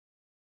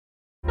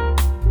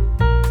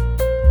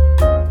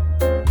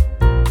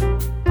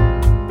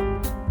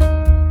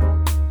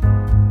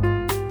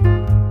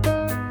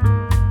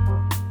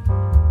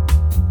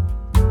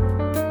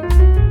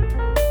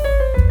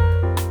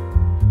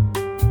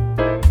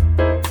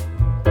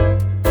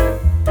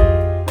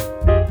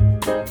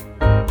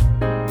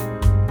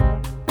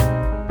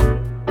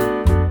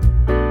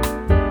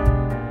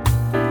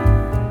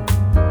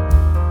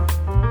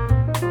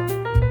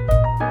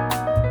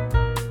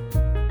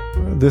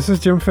This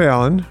is Jim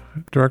Phelan,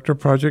 Director of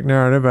Project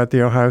Narrative at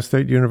The Ohio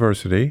State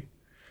University,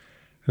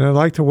 and I'd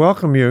like to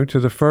welcome you to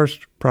the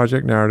first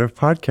Project Narrative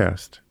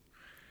podcast.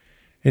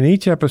 In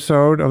each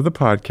episode of the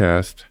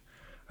podcast,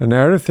 a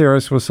narrative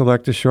theorist will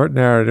select a short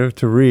narrative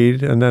to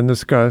read and then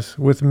discuss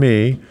with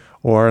me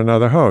or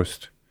another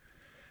host.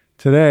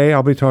 Today,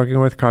 I'll be talking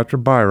with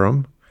Katra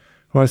Byram,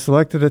 who has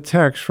selected a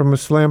text from a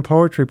slam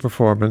poetry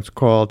performance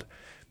called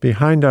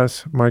Behind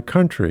Us, My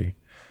Country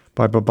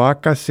by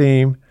Babak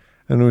Qasim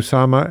and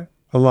Usama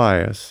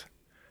Elias.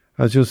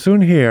 As you'll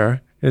soon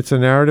hear, it's a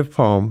narrative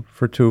poem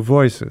for two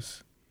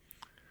voices.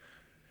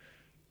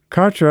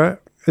 Katra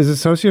is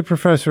Associate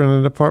Professor in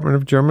the Department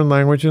of German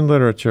Language and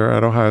Literature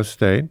at Ohio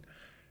State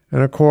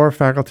and a core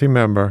faculty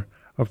member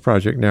of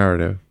Project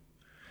Narrative.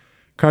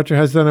 Katra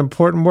has done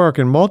important work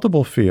in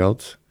multiple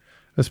fields,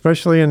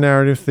 especially in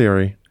narrative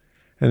theory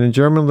and in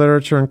German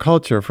literature and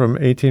culture from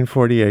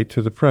 1848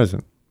 to the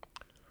present.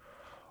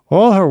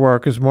 All her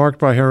work is marked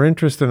by her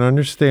interest in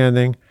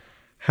understanding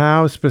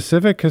how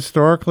specific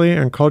historically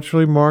and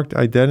culturally marked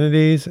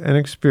identities and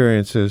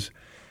experiences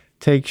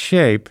take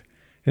shape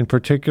in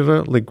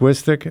particular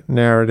linguistic,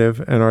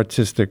 narrative, and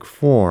artistic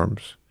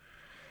forms.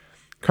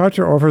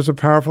 Katra offers a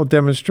powerful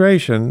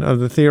demonstration of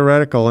the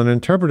theoretical and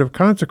interpretive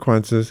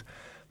consequences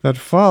that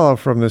follow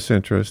from this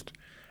interest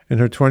in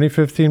her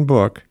 2015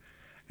 book,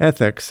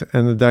 Ethics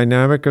and the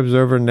Dynamic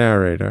Observer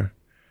Narrator,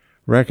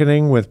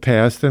 Reckoning with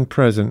Past and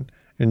Present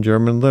in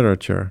German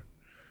Literature,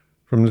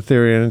 from the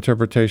Theory and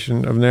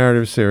Interpretation of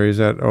Narrative series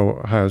at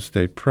Ohio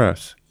State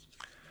Press.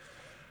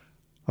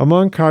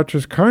 Among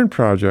Katra's current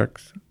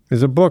projects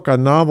is a book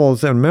on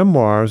novels and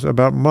memoirs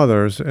about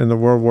mothers in the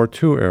World War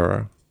II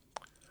era.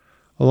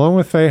 Along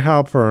with Faye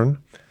Halpern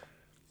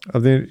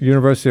of the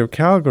University of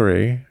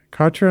Calgary,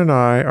 Katra and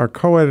I are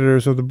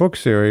co-editors of the book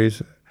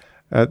series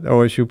at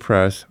OSU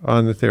Press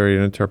on the Theory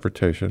and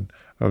Interpretation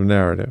of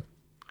Narrative.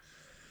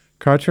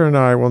 Katra and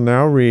I will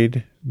now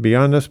read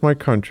Beyond Us, My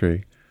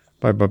Country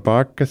by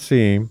Babak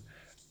Qasim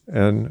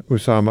and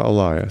Usama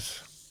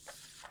Elias.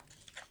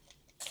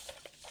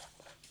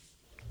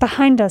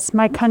 Behind us,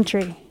 my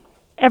country.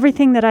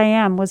 Everything that I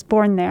am was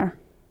born there.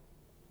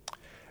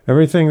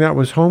 Everything that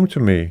was home to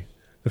me,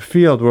 the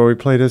field where we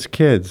played as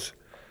kids,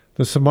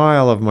 the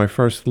smile of my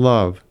first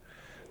love,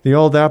 the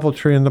old apple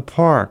tree in the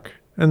park,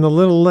 and the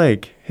little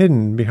lake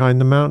hidden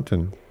behind the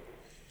mountain.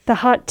 The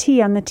hot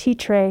tea on the tea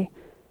tray,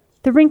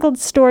 the wrinkled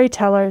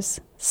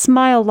storytellers,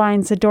 smile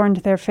lines adorned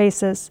their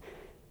faces,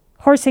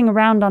 horsing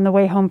around on the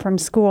way home from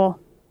school.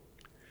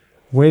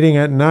 Waiting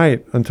at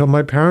night until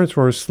my parents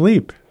were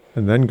asleep,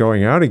 and then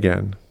going out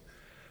again.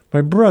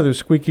 My brother's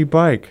squeaky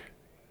bike,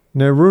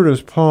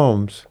 Neruda's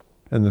poems,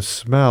 and the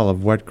smell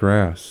of wet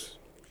grass.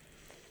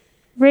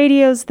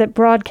 Radios that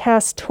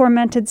broadcast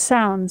tormented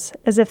sounds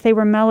as if they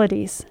were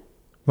melodies.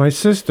 My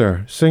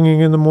sister singing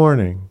in the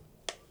morning.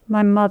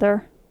 My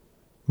mother.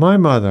 My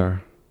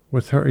mother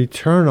with her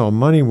eternal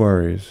money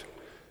worries.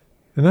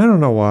 And I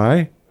don't know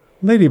why,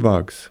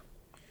 ladybugs.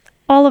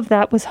 All of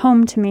that was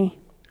home to me.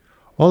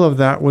 All of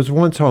that was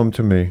once home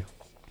to me.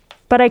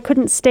 But I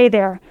couldn't stay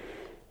there.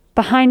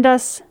 Behind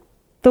us,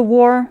 the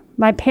war,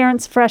 my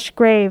parents' fresh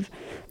grave,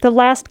 the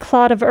last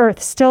clod of earth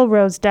still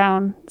rose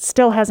down,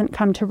 still hasn't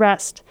come to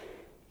rest.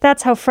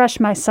 That's how fresh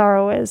my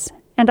sorrow is,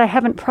 and I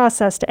haven't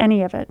processed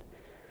any of it.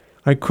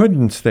 I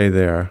couldn't stay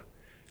there.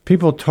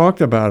 People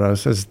talked about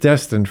us as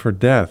destined for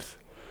death.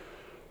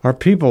 Our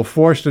people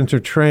forced into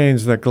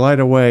trains that glide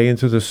away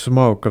into the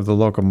smoke of the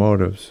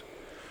locomotives.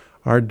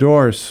 Our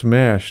doors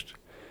smashed,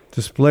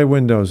 display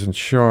windows in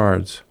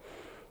shards.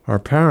 Our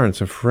parents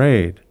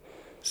afraid.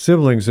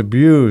 Siblings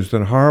abused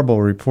and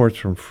horrible reports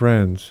from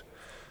friends.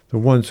 The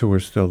ones who were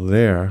still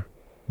there,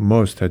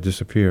 most had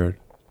disappeared.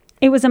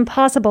 It was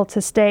impossible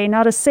to stay,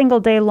 not a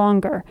single day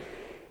longer.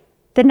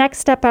 The next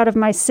step out of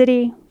my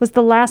city was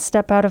the last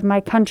step out of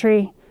my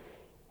country,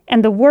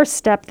 and the worst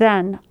step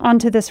then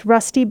onto this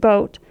rusty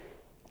boat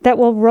that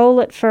will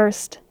roll at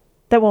first,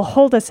 that will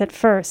hold us at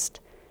first.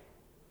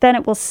 Then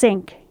it will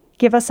sink,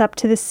 give us up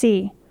to the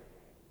sea.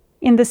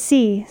 In the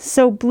sea,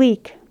 so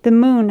bleak, the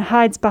moon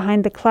hides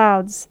behind the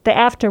clouds, the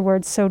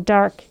afterwards so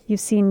dark, you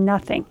see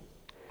nothing.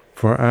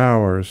 For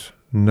hours,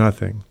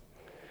 nothing.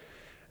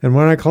 And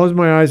when I close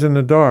my eyes in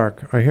the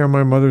dark, I hear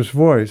my mother's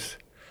voice.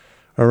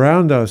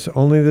 Around us,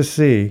 only the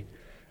sea,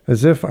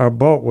 as if our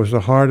boat was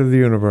the heart of the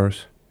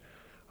universe.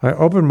 I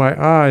open my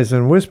eyes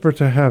and whisper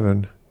to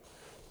heaven,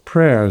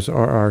 prayers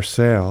are our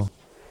sail.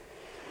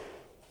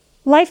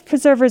 Life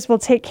preservers will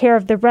take care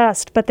of the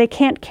rest, but they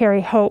can't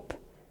carry hope.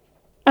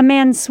 A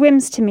man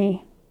swims to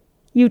me.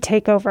 You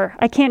take over.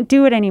 I can't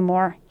do it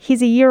anymore.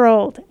 He's a year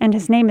old, and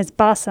his name is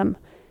Bassem.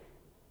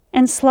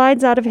 And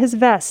slides out of his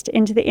vest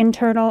into the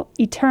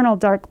eternal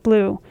dark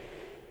blue.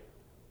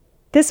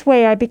 This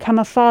way I become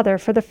a father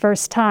for the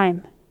first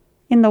time.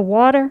 In the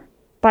water,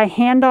 by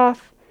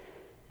handoff,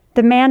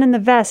 the man in the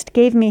vest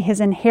gave me his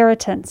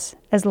inheritance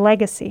as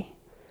legacy.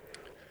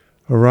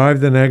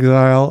 Arrived in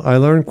exile, I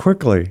learned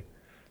quickly.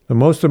 The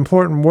most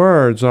important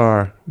words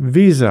are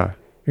visa,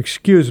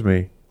 excuse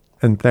me,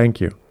 and thank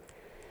you.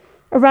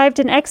 Arrived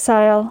in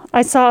exile,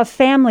 I saw a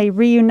family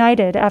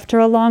reunited after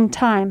a long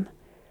time.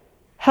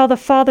 How the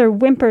father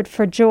whimpered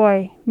for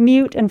joy,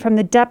 mute and from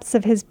the depths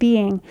of his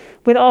being,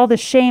 with all the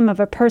shame of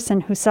a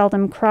person who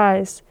seldom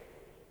cries.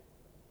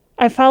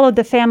 I followed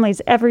the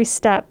family's every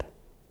step,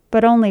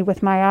 but only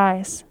with my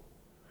eyes.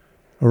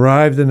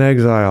 Arrived in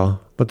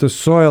exile, but the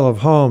soil of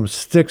home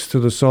sticks to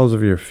the soles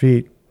of your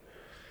feet.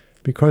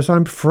 Because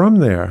I'm from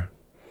there,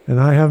 and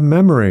I have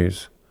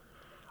memories.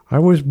 I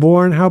was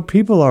born how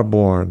people are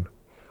born.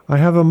 I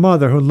have a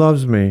mother who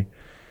loves me,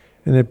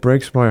 and it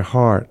breaks my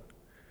heart.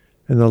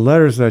 In the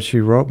letters that she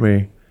wrote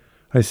me,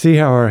 I see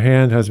how her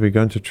hand has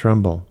begun to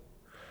tremble.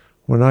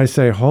 When I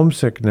say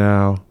homesick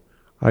now,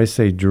 I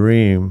say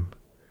dream,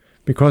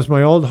 because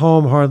my old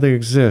home hardly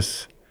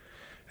exists,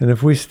 and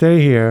if we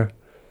stay here,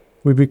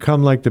 we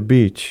become like the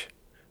beach,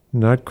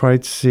 not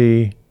quite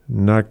sea,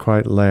 not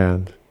quite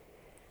land.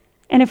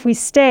 And if we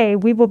stay,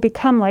 we will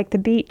become like the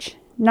beach,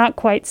 not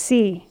quite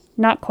sea,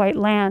 not quite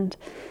land.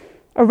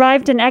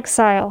 Arrived in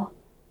exile,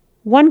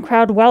 one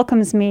crowd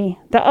welcomes me,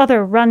 the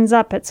other runs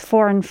up its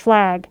foreign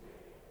flag.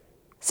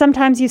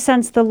 Sometimes you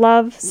sense the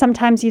love,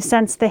 sometimes you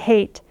sense the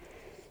hate.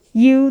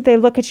 You, they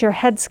look at your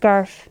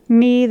headscarf.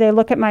 Me, they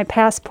look at my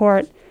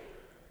passport.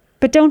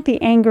 But don't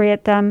be angry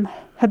at them.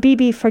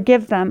 Habibi,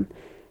 forgive them.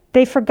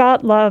 They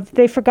forgot love,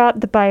 they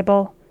forgot the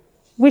Bible.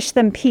 Wish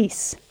them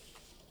peace.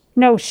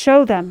 No,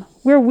 show them.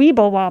 We're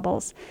weeble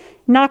wobbles.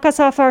 Knock us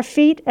off our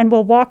feet and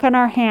we'll walk on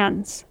our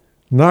hands.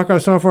 Knock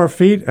us off our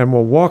feet and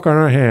we'll walk on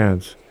our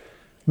hands.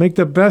 Make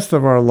the best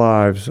of our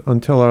lives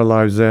until our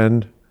lives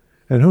end.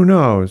 And who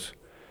knows,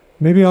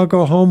 maybe I'll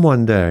go home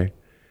one day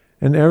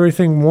and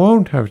everything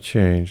won't have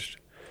changed.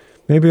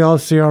 Maybe I'll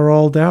see our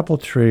old apple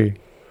tree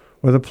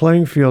or the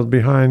playing field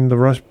behind the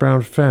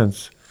rust-brown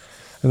fence,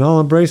 and I'll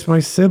embrace my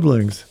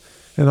siblings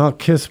and I'll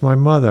kiss my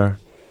mother,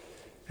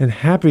 and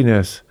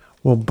happiness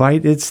will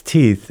bite its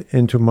teeth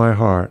into my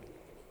heart.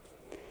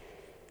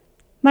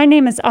 My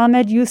name is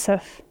Ahmed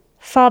Yusuf,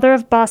 father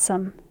of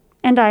Bassem,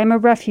 and I am a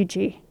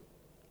refugee.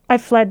 I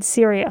fled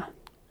Syria.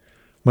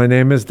 My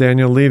name is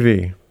Daniel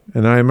Levy,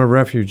 and I am a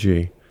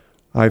refugee.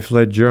 I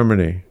fled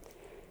Germany.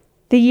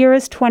 The year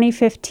is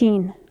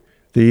 2015.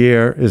 The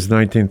year is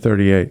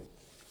 1938.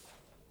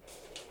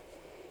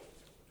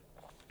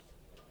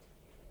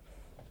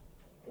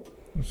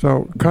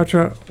 So,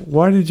 Katja,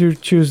 why did you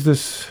choose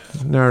this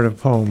narrative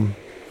poem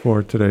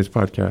for today's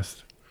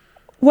podcast?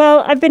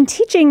 Well, I've been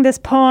teaching this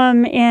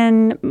poem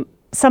in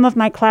some of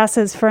my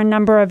classes for a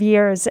number of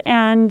years,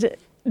 and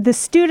the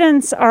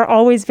students are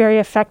always very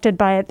affected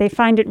by it. They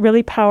find it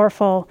really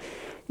powerful,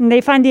 and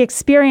they find the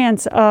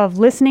experience of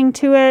listening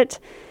to it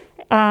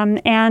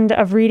and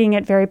of reading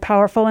it very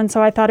powerful, and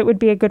so I thought it would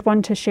be a good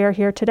one to share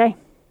here today.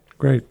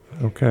 Great.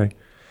 Okay.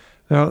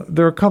 Now,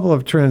 there are a couple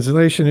of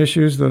translation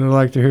issues that I'd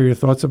like to hear your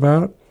thoughts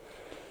about.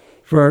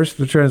 First,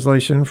 the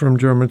translation from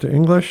German to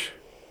English.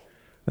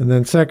 And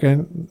then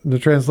second, the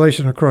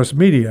translation across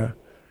media,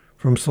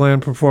 from slam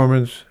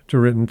performance to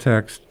written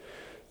text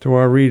to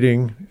our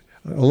reading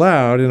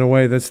aloud in a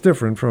way that's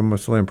different from a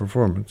slam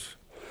performance.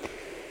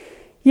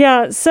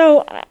 Yeah,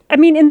 so, I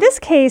mean, in this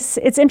case,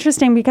 it's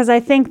interesting because I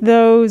think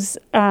those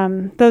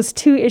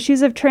two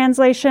issues of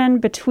translation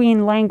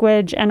between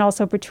language and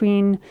also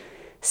between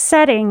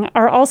setting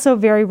are also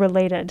very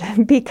related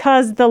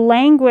because the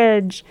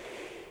language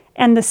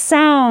and the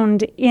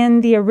sound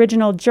in the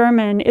original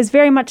German is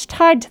very much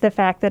tied to the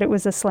fact that it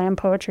was a slam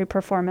poetry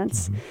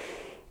performance. Mm-hmm.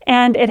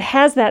 And it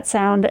has that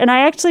sound. And I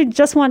actually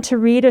just want to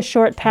read a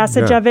short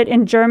passage of it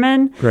in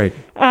German. Great.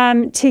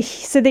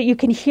 So that you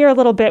can hear a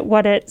little bit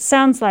what it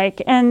sounds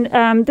like.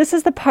 And this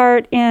is the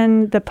part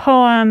in the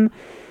poem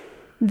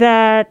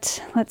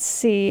that, let's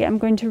see, I'm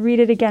going to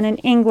read it again in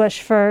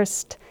English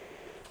first.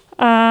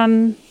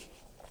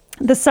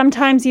 The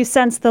sometimes you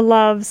sense the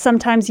love,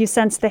 sometimes you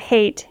sense the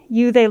hate.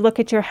 You, they look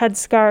at your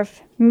headscarf.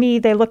 Me,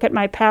 they look at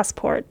my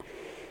passport.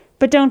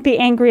 But don't be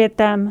angry at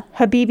them.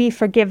 Habibi,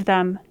 forgive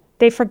them.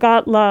 They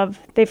forgot love.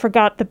 They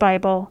forgot the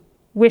Bible.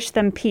 Wish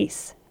them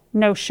peace.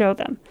 No, show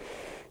them.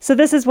 So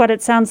this is what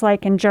it sounds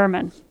like in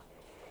German.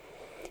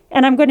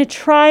 And I'm going to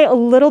try a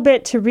little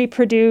bit to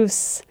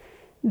reproduce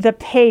the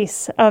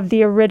pace of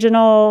the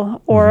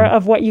original or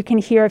of what you can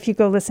hear if you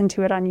go listen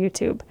to it on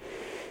YouTube.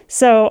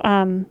 So,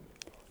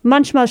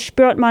 manchmal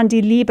spürt man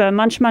die Liebe,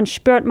 manchmal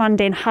spürt man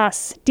den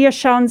Hass. Dir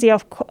schauen sie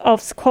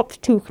aufs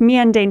Kopftuch,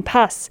 mir in den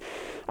Pass.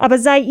 Aber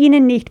sei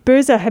ihnen nicht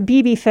böse,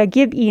 Habibi,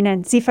 vergib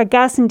ihnen. Sie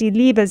vergaßen die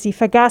Liebe, sie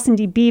vergaßen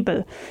die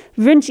Bibel.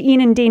 Wünsch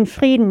ihnen den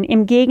Frieden,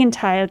 im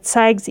Gegenteil,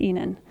 zeig's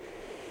ihnen.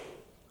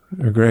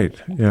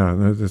 Great. Yeah,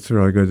 that's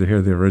really good to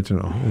hear the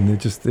original. And it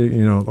just,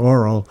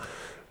 oral,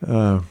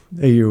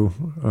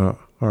 A-U-R-A-L.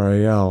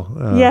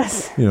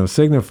 Yes.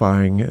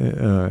 Signifying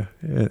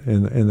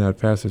in that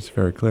passage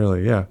very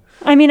clearly, yeah.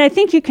 I mean, I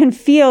think you can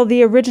feel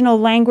the original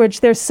language.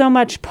 There's so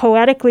much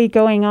poetically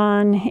going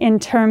on in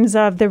terms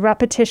of the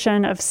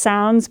repetition of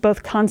sounds,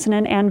 both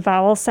consonant and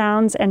vowel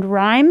sounds and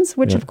rhymes,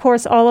 which, of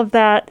course, all of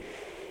that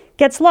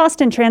gets lost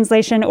in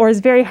translation or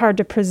is very hard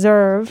to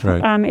preserve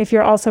if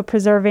you're also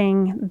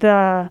preserving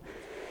the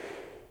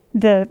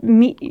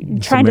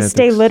trying to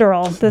stay semantics.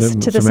 literal to the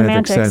semantic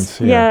semantics.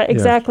 sense, yeah.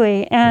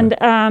 Exactly. And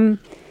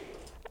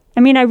I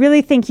mean, I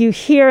really think you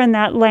hear in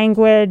that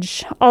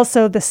language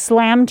also the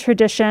slam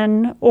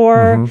tradition,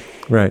 or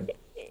Right.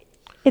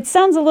 it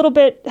sounds a little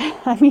bit,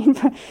 I mean,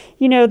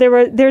 you know,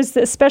 there's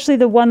especially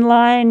the one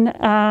line,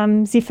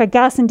 Sie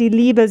vergaßen die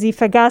Liebe, Sie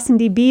vergaßen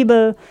die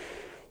Bibel,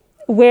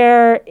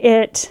 where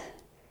it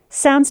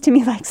sounds to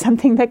me like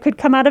something that could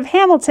come out of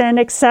Hamilton,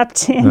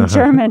 except in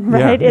German,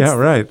 right?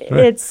 Right.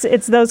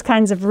 It's those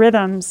kinds of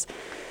rhythms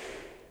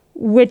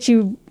which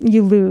you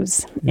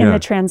lose in the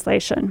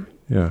translation.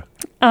 Yeah.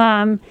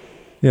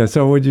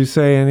 So would you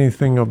say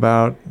anything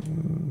about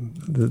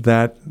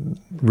that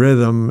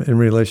rhythm in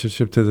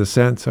relationship to the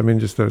sense? I mean,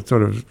 just a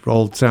sort of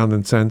old sound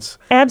and sense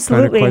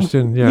absolutely. kind of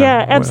question?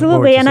 Yeah, absolutely.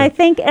 What would you and say? I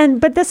think,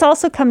 but this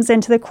also comes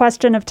into the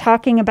question of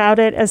talking about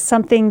it as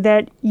something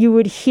that you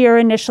would hear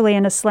initially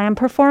in a slam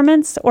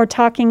performance, or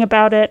talking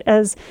about it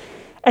as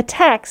a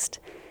text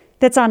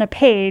that's on a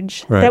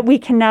page that we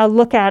can now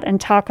look at and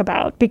talk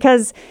about.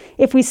 Because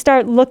if we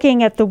start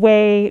looking at the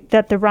way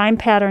that the rhyme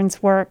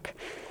patterns work,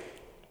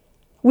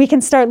 we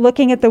can start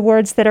looking at the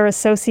words that are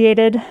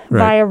associated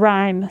by a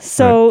rhyme.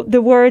 So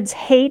the words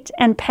hate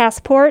and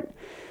passport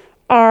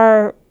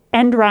are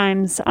end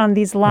rhymes on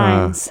these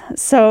lines.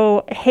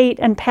 So hate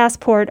and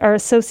passport are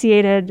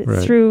associated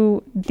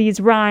through these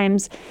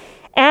rhymes,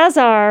 as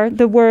are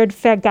the word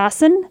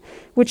vergassen,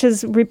 which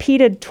is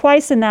repeated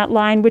twice in that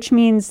line, which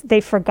means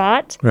they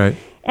forgot. Right.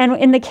 And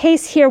in the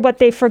case here, what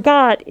they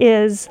forgot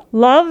is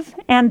love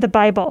and the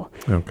Bible.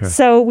 Okay.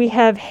 So we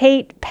have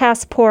hate,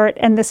 passport,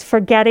 and this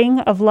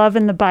forgetting of love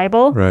and the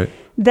Bible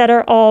that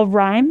are all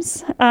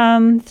rhymes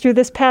through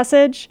this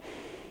passage.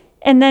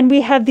 And then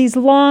we have these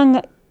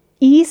long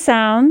E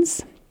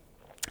sounds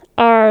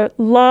are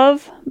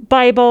love,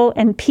 Bible,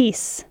 and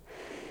peace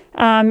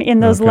in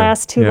those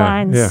last two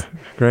lines. Yeah,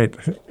 great.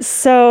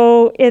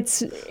 So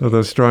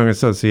those strong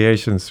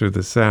associations through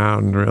the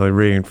sound really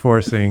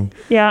reinforcing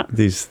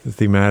these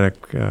thematic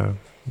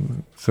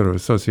sort of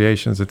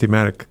associations, the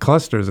thematic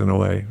clusters in a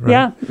way, right?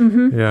 Yeah.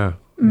 Mm-hmm. Yeah.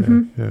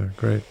 Mm-hmm. Yeah,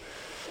 great.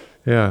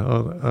 Yeah.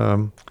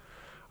 All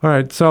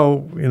right.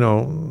 So, you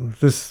know,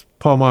 this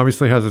poem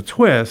obviously has a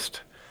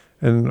twist,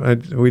 and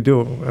we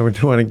do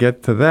want to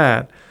get to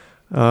that.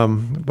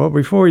 But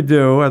before we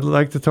do, I'd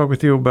like to talk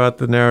with you about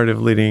the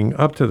narrative leading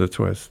up to the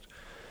twist.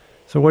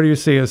 So what do you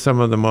see as some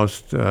of the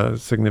most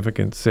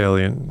significant,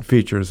 salient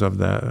features of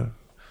that,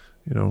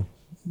 you know,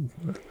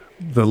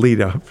 the lead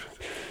up?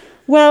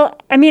 Well,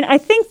 I mean, I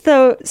think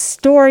the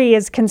story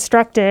is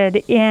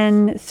constructed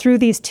through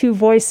these two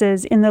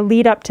voices in the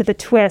lead up to the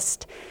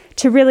twist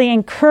to really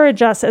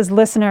encourage us as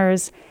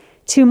listeners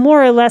to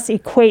more or less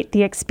equate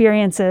the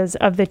experiences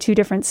of the two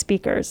different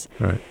speakers.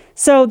 Right.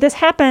 So this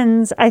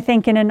happens, I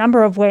think, in a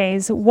number of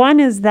ways. One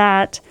is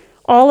that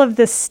all of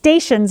the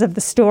stations of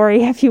the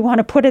story, if you want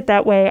to put it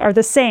that way, are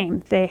the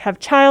same. They have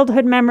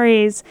childhood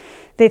memories.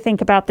 They think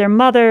about their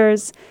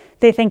mothers.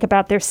 They think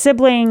about their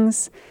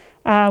siblings.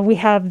 We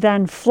have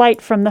then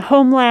flight from the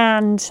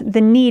homeland,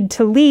 the need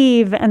to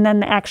leave, and then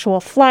the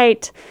actual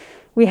flight.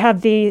 We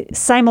have the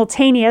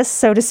simultaneous,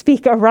 so to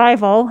speak,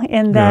 arrival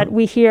in that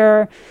we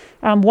hear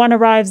one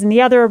arrives and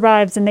the other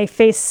arrives, and they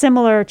face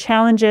similar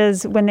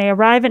challenges when they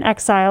arrive in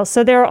exile.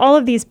 So there are all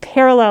of these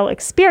parallel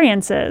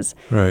experiences.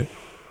 Right.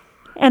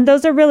 And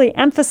those are really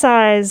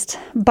emphasized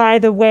by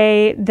the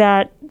way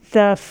that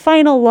the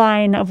final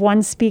line of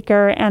one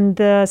speaker and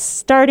the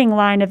starting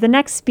line of the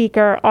next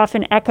speaker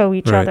often echo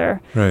each other.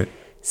 Right.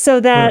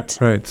 So that...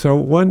 Right. So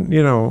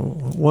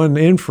one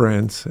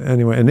inference,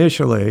 anyway,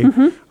 initially,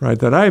 right,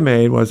 that I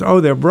made was,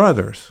 they're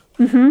brothers,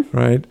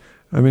 right?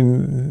 I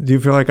mean, do you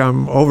feel like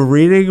I'm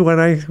overreading when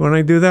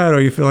I do that,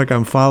 or you feel like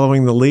I'm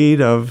following the lead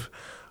of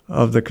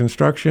the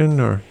construction,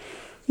 or?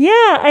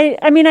 Yeah,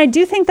 I mean, I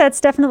do think that's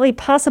definitely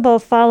possible,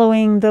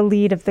 following the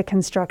lead of the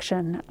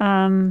construction.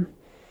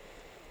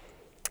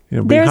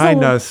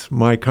 Behind us,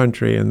 my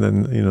country, and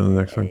then the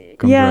next one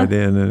comes right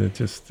in, and it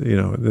just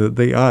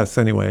the us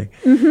anyway.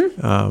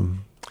 So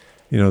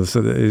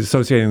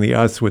associating the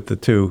us with the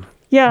two.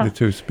 Yeah, the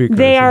two speakers.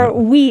 They are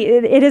we.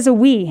 It is a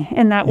we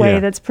in that way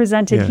that's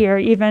presented here.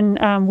 Even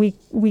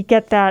we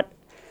get that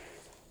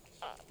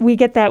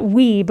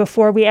we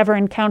before we ever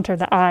encounter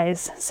the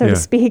eyes, so to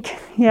speak.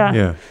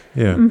 Yeah.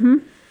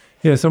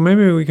 Yeah. So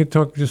maybe we could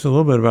talk just a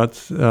little bit about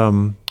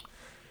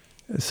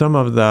some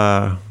of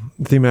the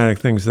thematic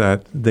things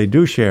that they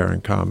do share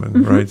in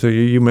common, right? So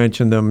you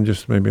mentioned them.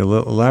 Just maybe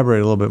elaborate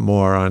a little bit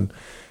more on,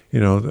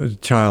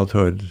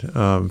 childhood,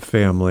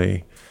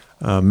 family.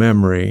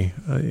 Memory,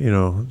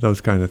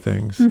 those kind of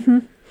things.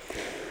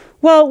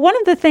 Well, one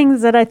of the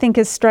things that I think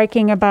is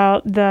striking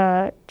about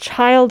the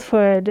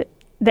childhood,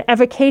 the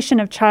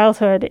evocation of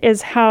childhood,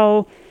 is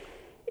how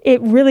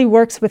it really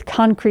works with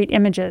concrete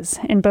images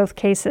in both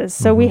cases.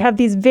 So we have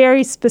these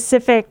very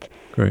specific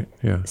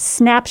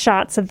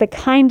snapshots of the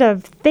kind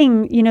of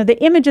thing,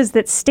 the images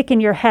that stick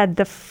in your head,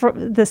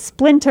 the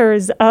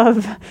splinters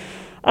of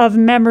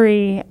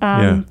memory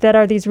that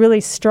are these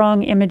really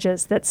strong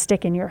images that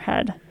stick in your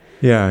head.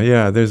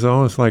 Yeah. There's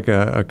almost like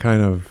a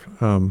kind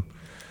of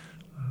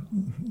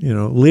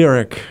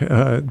lyric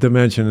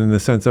dimension in the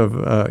sense of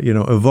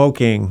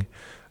evoking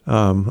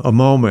a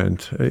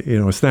moment,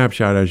 a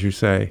snapshot, as you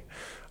say,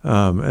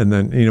 and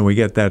then we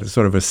get that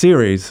sort of a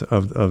series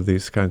of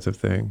these kinds of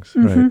things,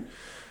 right?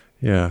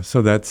 Yeah.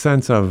 So that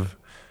sense of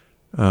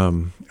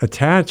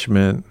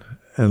attachment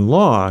and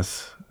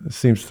loss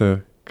seems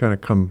to kind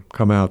of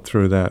come out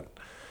through that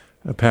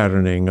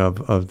patterning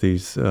of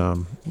these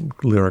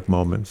lyric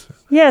moments.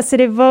 Yes,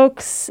 it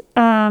evokes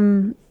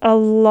a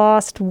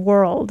lost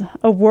world,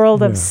 a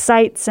world of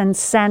sights and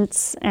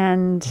scents,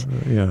 and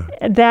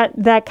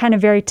that kind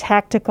of very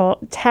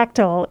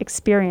tactile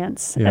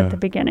experience at the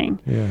beginning.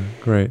 Yeah,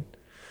 great.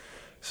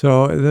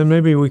 So then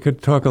maybe we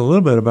could talk a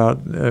little bit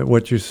about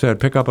what you said,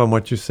 pick up on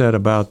what you said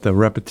about the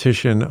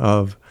repetition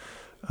of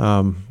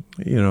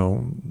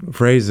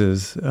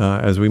phrases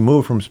as we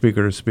move from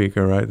speaker to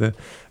speaker, right?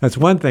 That's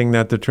one thing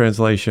that the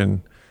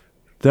translation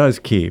does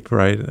keep,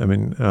 right? I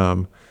mean,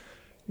 that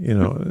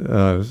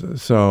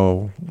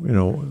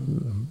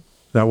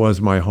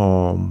was my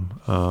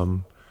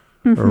home,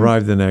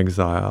 arrived in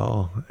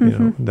exile,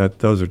 that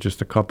those are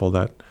just a couple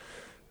that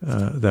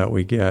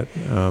we get.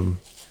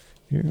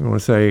 You want to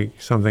say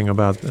something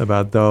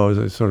about those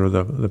as sort of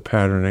the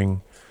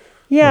patterning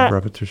of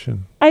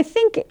repetition? I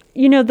think,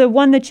 the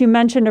one that you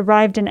mentioned,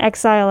 arrived in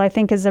exile, I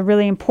think is a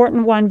really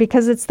important one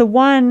because it's the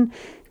one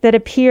that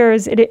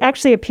it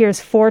actually appears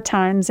 4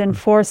 times in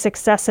 4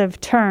 successive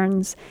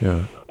turns.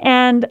 Yeah.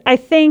 And I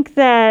think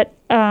that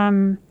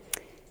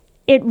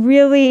it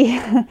really,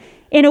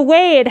 in a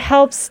way, it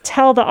helps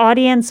tell the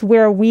audience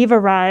where we've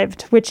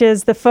arrived, which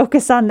is the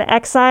focus on the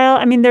exile.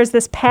 I mean, there's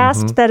this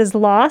past that is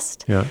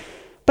lost,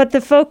 but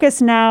the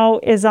focus now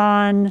is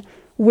on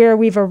where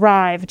we've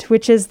arrived,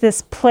 which is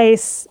this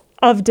place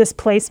of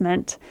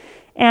displacement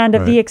and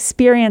of the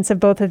experience of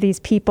both of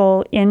these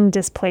people in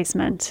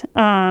displacement.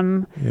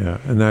 And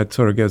that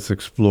sort of gets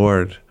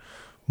explored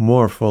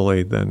more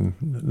fully than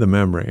the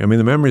memory. I mean,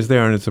 the memory's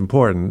there and it's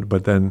important,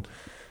 but then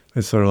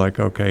it's sort of like,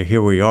 okay,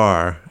 here we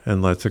are,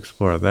 and let's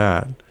explore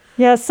that.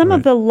 Yeah, some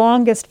of the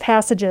longest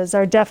passages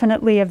are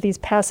definitely of these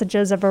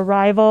passages of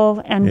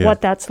arrival and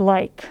what that's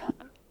like,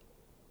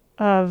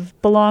 of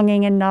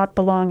belonging and not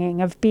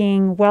belonging, of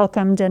being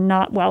welcomed and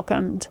not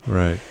welcomed.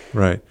 Right.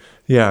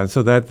 Yeah,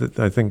 so that,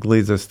 I think,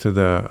 leads us to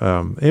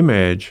the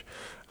image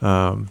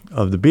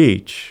of the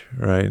beach,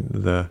 right?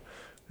 The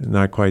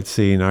not quite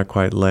sea, not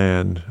quite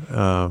land.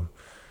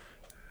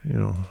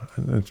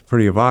 It's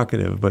pretty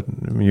evocative, but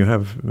you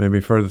have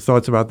maybe further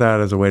thoughts about that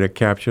as a way to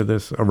capture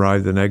this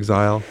arrived in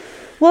exile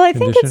Well, I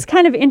think it's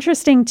kind of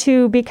interesting,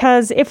 too,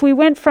 because if we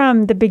went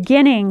from the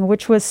beginning,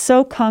 which was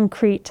so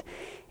concrete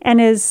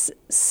and is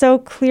so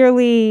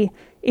clearly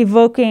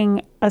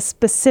evoking a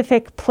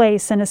specific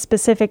place and a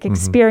specific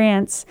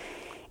experience,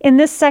 in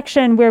this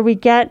section where we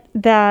get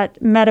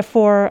that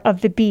metaphor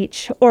of the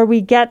beach, or we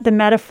get the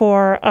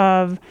metaphor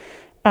of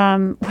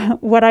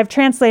what I've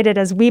translated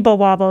as Weeble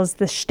Wobbles,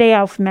 the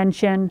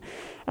Stehaufmännchen,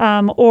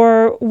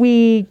 or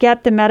we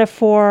get the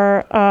metaphor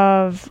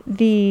of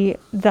the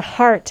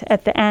heart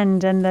at the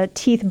end and the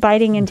teeth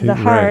biting into the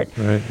heart.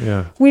 Right,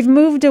 yeah. We've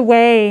moved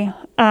away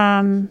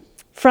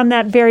from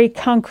that very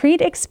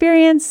concrete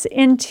experience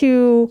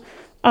into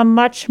a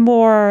much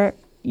more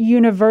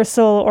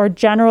universal or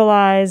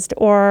generalized,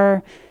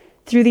 or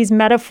through these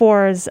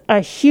metaphors, a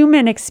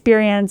human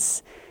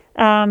experience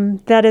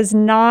that is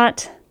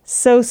not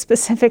so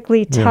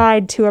specifically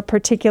tied to a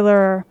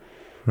particular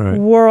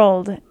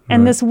world.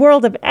 And this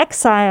world of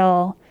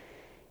exile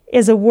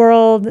is a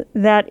world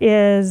that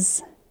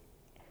is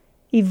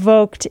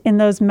evoked in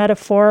those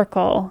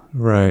metaphorical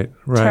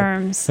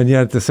terms. And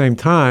yet at the same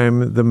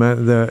time, the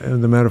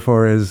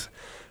metaphor is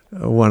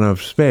one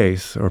of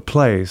space or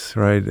place,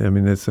 right? I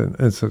mean, it's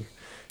a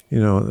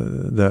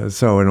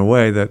so in a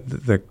way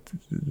that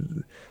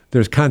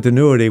there's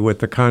continuity with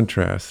the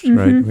contrast,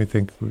 right? We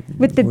think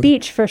with the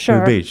beach, for sure.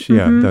 The beach,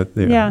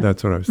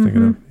 that's what I was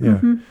thinking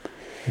of.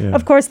 Yeah.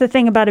 Of course, the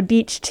thing about a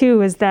beach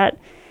too is that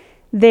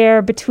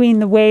there, between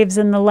the waves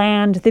and the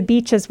land, the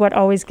beach is what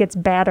always gets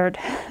battered.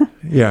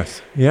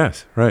 Yes,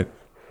 right,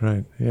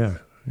 yeah.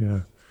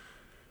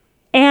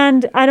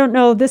 And I don't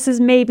know, this is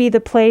maybe the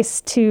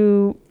place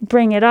to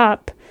bring it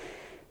up,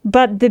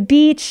 but the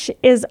beach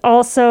is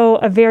also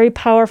a very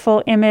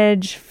powerful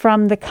image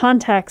from the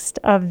context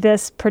of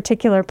this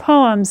particular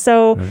poem.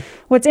 So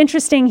what's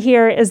interesting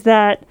here is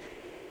that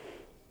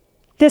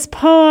this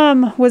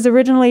poem was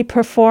originally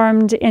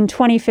performed in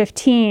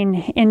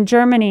 2015 in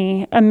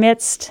Germany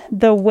amidst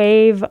the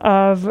wave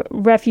of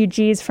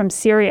refugees from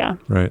Syria.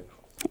 Right.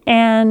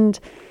 And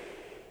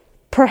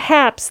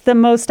perhaps the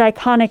most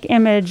iconic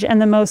image and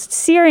the most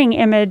searing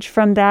image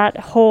from that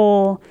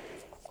whole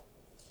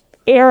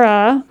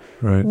era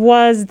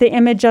was the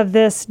image of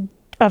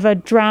a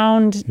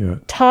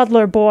drowned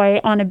toddler boy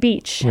on a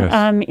beach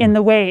in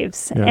the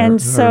waves. Yeah, and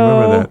I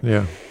remember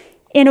that.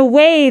 In a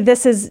way,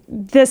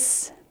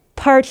 this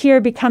part here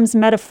becomes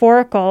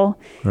metaphorical.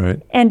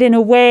 Right. And in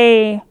a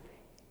way,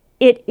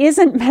 it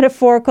isn't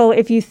metaphorical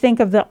if you think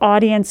of the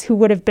audience who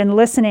would have been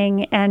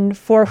listening and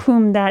for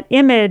whom that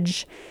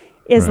image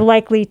is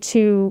likely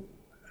to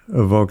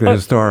evoke the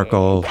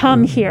historical.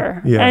 Come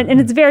here. Yeah. And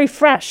it's very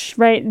fresh,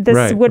 right?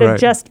 This would have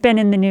just been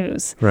in the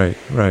news. Right.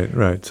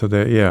 So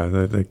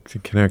the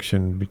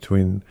connection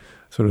between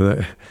sort of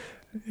the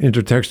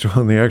intertextual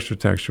and the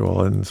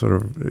extratextual, and sort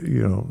of,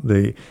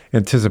 the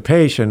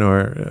anticipation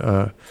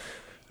or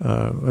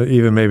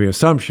even maybe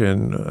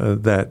assumption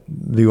that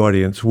the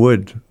audience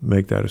would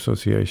make that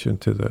association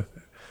to the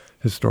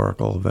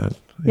historical event.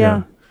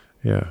 Yeah,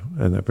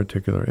 and that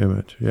particular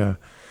image. Yeah.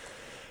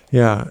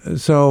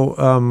 So,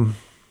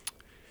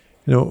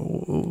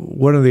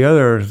 one of the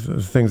other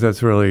things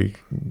that's really,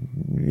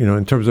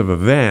 in terms of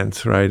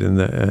events, right, in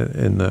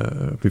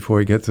the before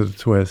we get to the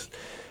twist,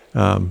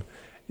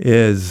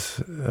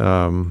 is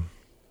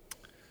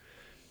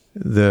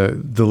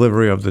the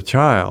delivery of the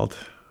child,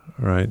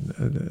 right?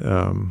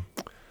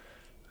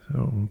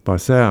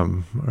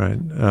 Bassem, right?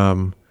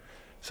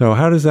 So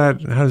how does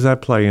that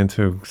play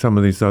into some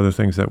of these other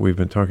things that we've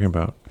been talking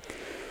about?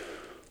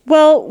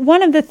 Well,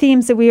 one of the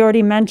themes that we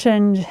already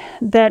mentioned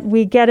that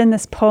we get in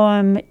this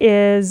poem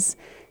is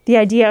the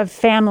idea of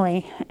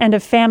family, and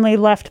of family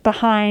left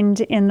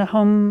behind in the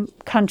home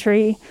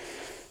country,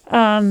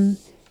 and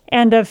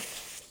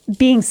of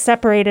being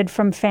separated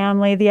from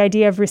family, the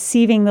idea of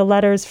receiving the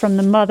letters from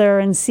the mother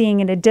and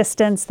seeing at a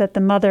distance that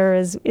the mother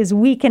is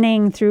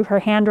weakening through her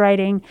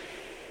handwriting.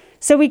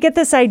 So we get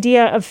this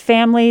idea of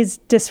families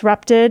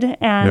disrupted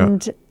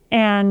and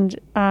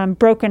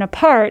broken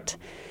apart.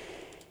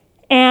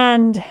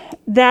 And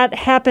that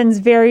happens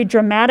very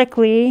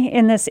dramatically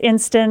in this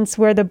instance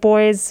where the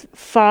boy's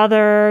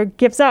father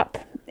gives up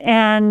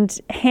and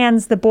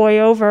hands the boy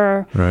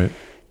over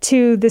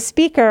to the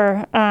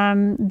speaker.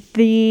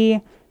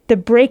 The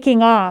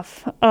breaking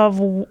off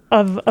of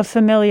a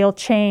familial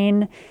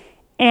chain,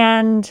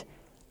 and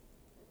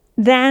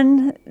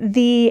then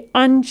the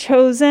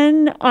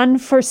unchosen,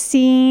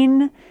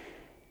 unforeseen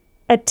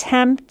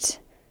attempt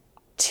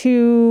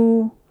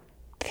to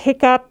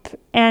pick up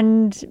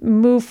and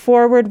move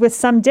forward with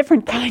some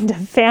different kind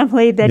of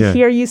family that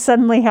here you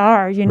suddenly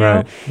are,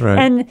 Right.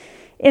 And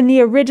in the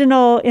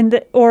original, in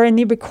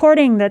the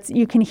recording that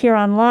you can hear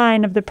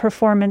online of the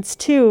performance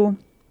too,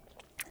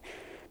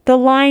 the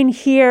line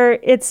here,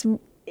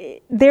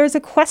 there's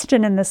a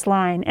question in this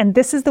line, and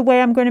this is the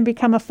way I'm going to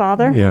become a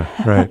father. Yeah,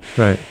 right.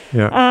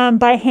 Yeah.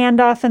 By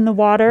handoff in the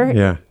water.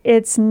 Yeah.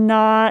 It's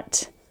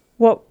not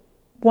what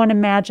one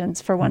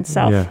imagines for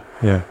oneself.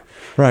 Yeah.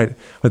 Right.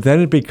 But then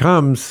it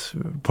becomes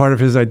part of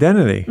his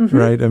identity,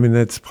 right? I mean,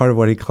 that's part of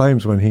what he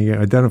claims when he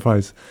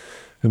identifies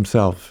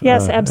himself.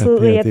 Yes,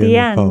 absolutely. At the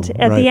end.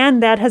 At the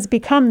end, that has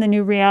become the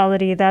new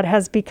reality. That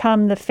has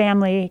become the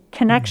family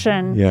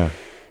connection.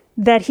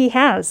 That he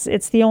has.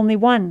 It's the only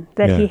one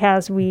that he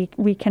has, we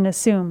can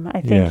assume, I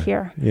think,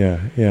 here. Yeah.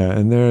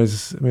 And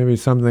there's maybe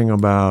something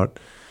about,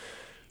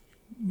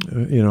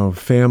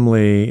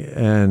 family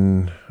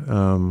and,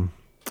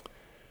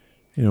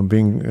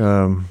 being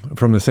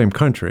from the same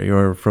country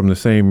or from the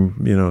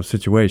same,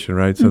 situation,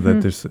 right? So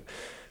that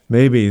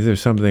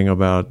there's something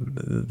about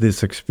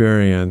this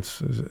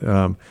experience,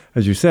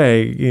 as you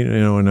say,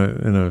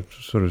 in a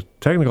sort of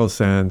technical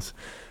sense,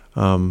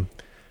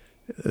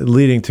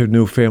 leading to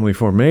new family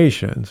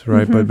formations,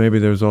 right? But maybe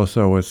there's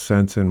also a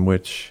sense in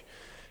which,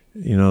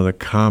 the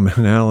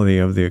commonality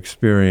of the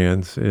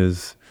experience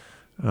is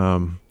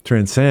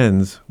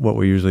transcends what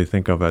we usually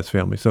think of as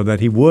family. So that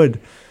he would,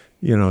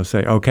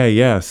 say, okay,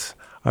 yes,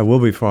 I will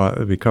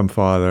become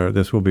father.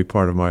 This will be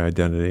part of my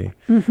identity,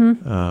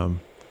 and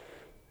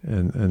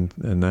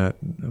that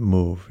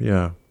move,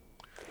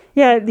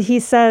 Yeah,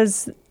 he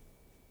says.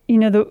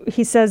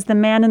 He says the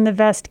man in the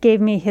vest gave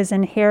me his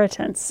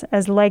inheritance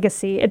as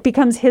legacy. It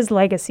becomes his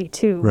legacy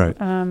too. Right.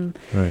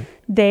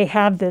 They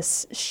have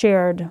this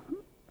shared.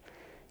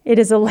 It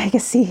is a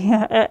legacy,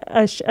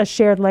 a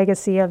shared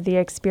legacy of the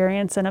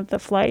experience and of the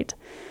flight.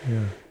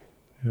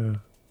 Yeah.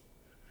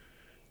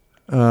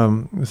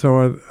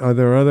 So are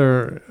there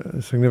other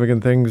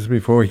significant things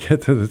before we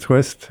get to the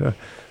twist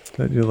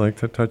that you'd like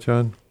to touch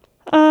on?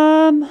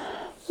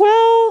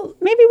 Well,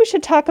 maybe we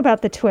should talk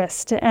about the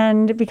twist,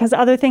 and because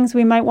other things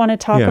we might want to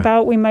talk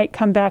about, we might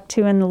come back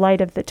to in the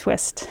light of the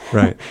twist.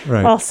 Right.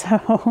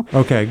 Also.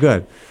 Okay,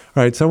 good.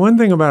 All right. So one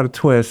thing about a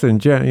twist,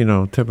 and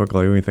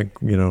typically we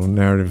think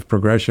narrative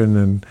progression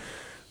and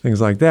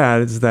things like that,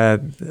 is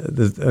that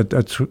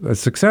a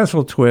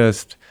successful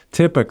twist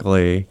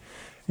typically,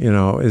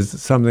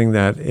 is something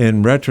that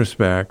in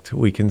retrospect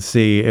we can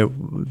see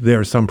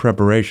there's some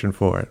preparation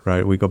for it.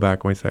 Right. We go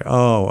back and we say,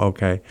 oh,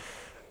 okay.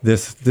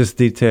 This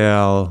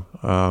detail,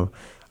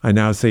 I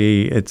now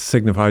see it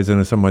signifies in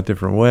a somewhat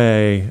different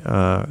way,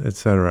 et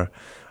cetera.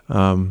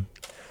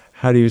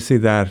 How do you see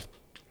that?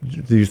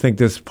 Do you think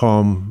this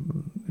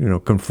poem,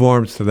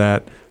 conforms to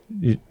that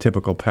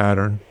typical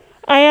pattern?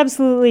 I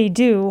absolutely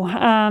do.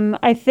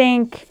 I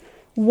think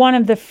one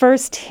of the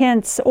first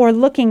hints, or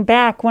looking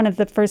back, one of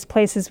the first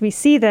places we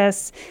see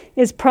this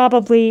is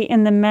probably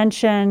in the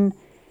mention.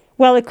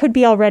 Well, it could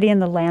be already in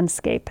the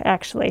landscape,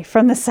 actually,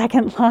 from the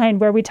second line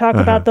where we talk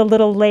about the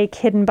little lake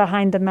hidden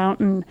behind the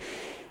mountain.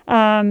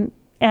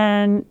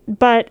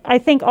 But I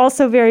think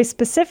also very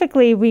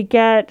specifically we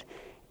get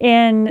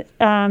in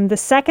the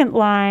second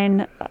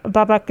line,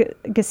 Babak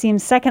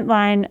Qasim's second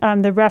line,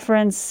 the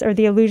reference or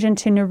the allusion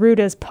to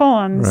Neruda's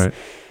poems, Right.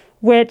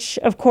 which,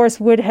 of course,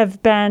 would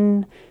have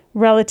been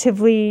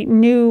relatively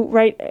new,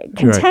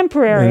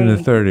 contemporary. In the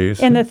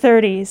 30s. In the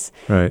 30s.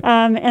 Right.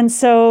 And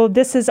so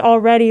this is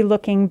already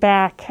looking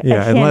back.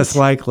 Yeah, and less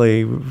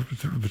likely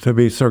to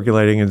be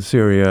circulating in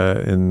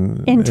Syria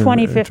in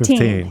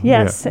 2015.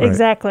 Yes, Yeah, right,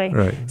 exactly.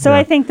 Right. So yeah.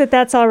 I think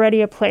that's already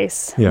a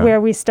place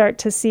where we start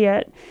to see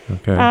it.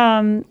 Okay.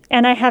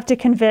 And I have to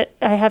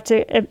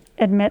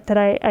admit that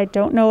I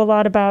don't know a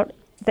lot about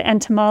the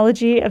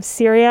entomology of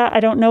Syria. I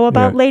don't know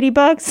about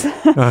ladybugs,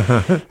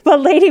 but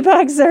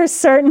ladybugs are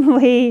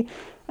certainly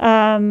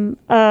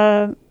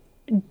a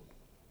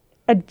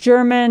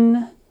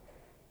German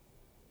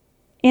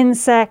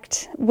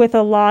insect with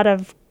a lot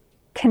of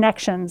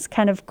connections,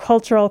 kind of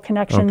cultural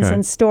connections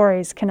and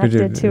stories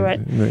connected to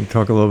it.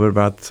 Talk a little bit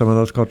about some of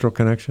those cultural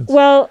connections?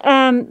 Well,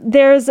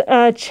 there's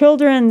a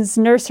children's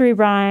nursery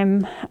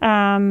rhyme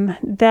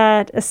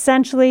that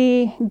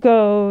essentially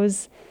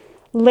goes,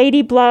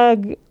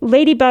 Ladybug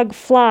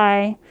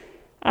fly,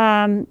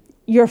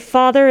 your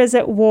father is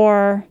at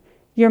war,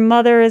 your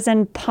mother is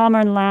in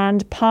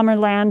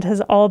Pomerland has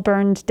all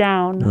burned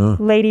down.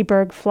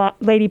 Ladybug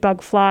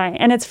fly.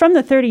 And it's from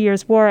the 30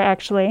 Years' War,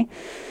 actually.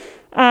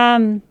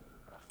 But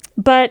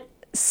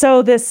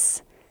so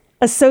this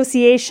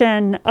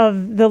association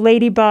of the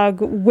ladybug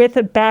with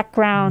a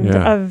background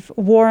of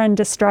war and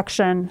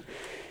destruction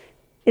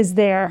is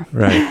there.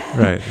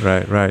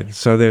 Right.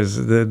 So there's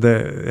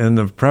in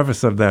the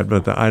preface of that,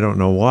 but I don't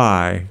know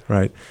why,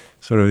 right?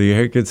 Sort of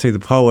you could see the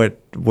poet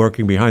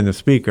working behind the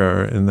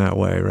speaker in that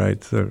way,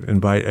 right? So,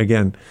 and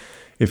again,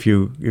 if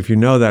you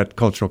know that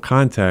cultural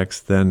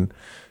context, then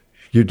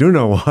you do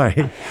know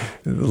why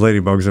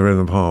ladybugs are in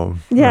the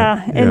poem.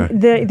 Yeah, right?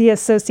 and the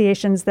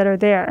associations that are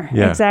there.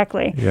 Yeah.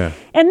 Exactly. Yeah.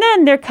 And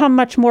then there come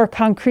much more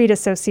concrete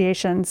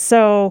associations.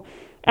 So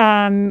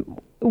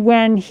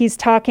when he's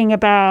talking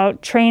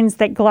about trains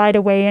that glide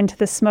away into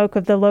the smoke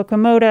of the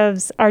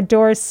locomotives, our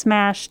doors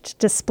smashed,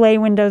 display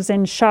windows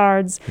in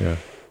shards. Yeah.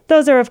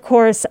 Those are, of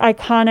course,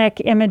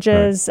 iconic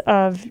images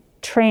of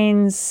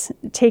trains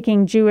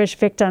taking Jewish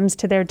victims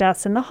to their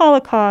deaths in the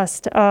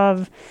Holocaust,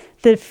 of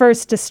the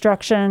first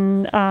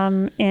destruction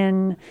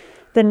in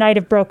the Night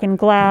of Broken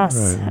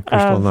Glass. Right,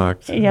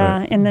 Kristallnacht.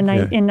 In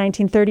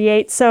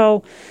 1938.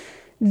 So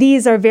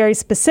these are very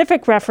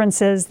specific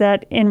references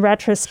that, in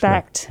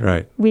retrospect,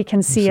 we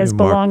can see as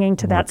belonging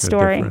to that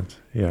story.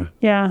 Yeah.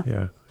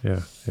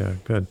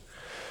 Good.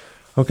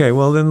 Okay,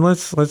 well then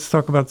let's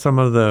talk about some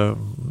of the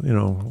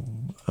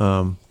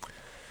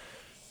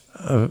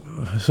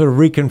sort of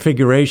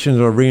reconfigurations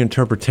or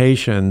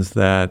reinterpretations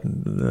that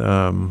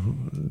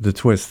the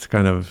twist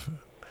kind of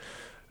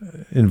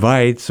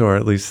invites, or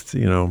at least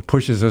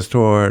pushes us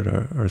toward,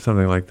 or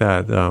something like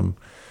that.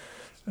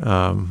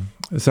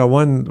 So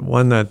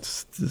one that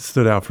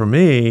stood out for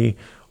me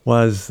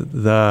was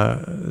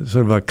the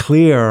sort of a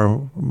clear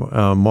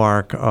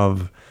mark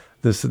of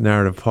this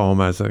narrative poem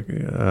as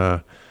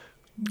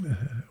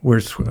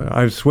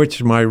I've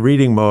switched my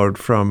reading mode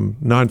from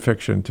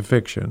nonfiction to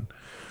fiction,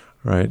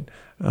 right?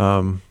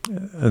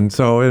 And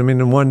so, I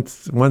mean, in one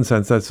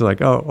sense, that's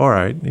like, oh, all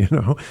right,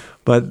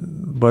 but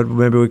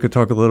maybe we could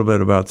talk a little bit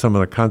about some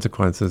of the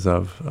consequences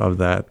of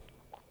that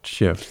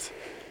shift.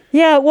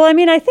 Yeah, well, I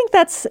mean, I think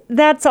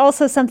that's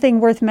also something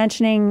worth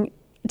mentioning,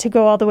 to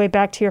go all the way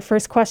back to your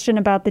first question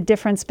about the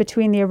difference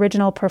between the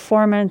original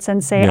performance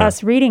and, say,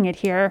 us reading it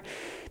here.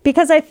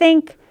 Because I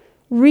think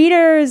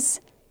readers,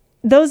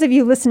 those of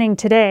you listening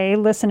today,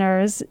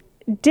 listeners,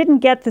 didn't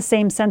get the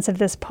same sense of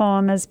this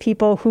poem as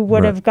people who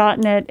would have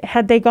gotten it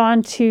had they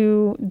gone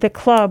to the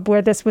club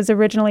where this was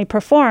originally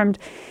performed.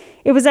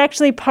 It was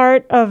actually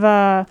part of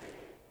a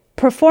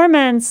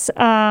performance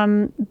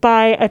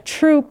by a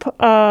troupe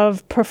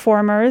of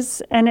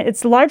performers, and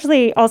it's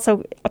largely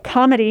also a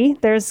comedy.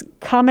 There's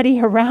comedy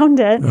around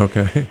it.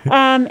 Okay.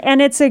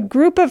 And it's a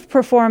group of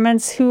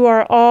performers who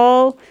are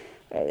all,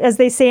 as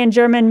they say in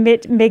German,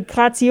 mit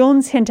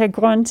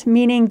Migrationshintergrund,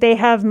 meaning they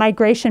have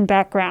migration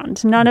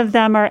background. None of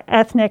them are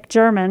ethnic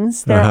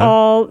Germans. They're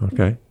all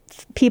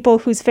people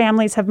whose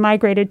families have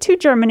migrated to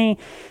Germany,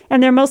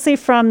 and they're mostly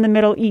from the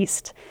Middle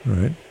East.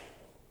 Right.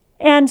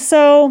 And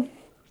so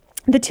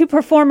the two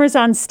performers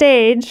on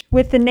stage,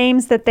 with the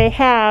names that they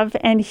have,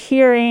 and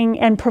hearing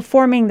and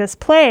performing this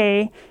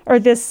play or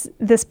this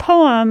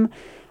poem,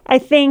 I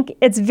think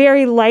it's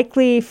very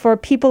likely for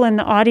people in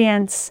the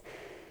audience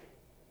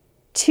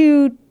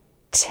to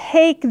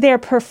take their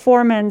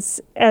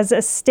performance as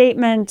a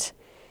statement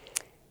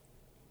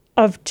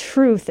of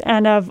truth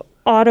and of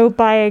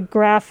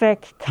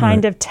autobiographic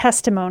kind of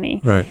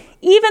testimony. Right.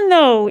 Even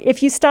though,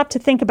 if you stop to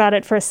think about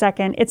it for a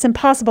second, it's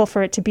impossible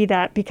for it to be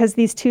that, because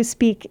these two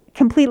speak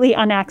completely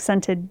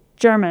unaccented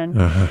German.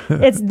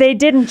 They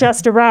didn't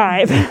just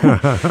arrive.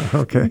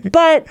 Okay.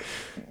 But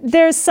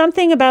there's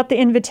something about the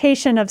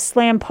invitation of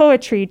slam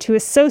poetry to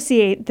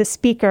associate the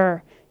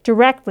speaker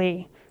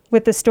directly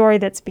with the story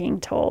that's being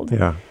told.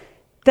 Yeah.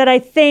 That I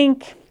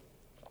think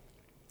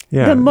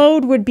Yeah. the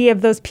mode would be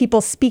of those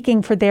people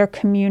speaking for their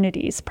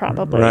communities,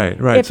 probably.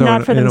 Right. If So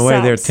not for in a themselves.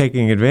 way, they're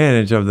taking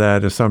advantage of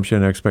that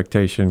assumption,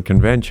 expectation,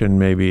 convention,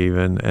 maybe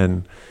even,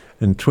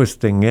 and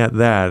twisting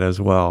that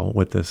as well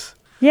with this.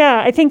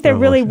 Yeah, I think they're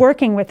really Revolution.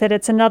 working with it.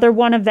 It's another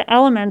one of the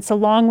elements,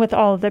 along with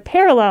all of the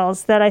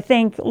parallels, that I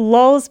think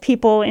lulls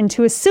people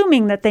into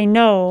assuming that they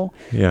know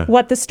Yeah.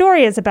 what the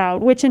story is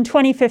about, which in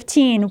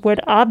 2015 would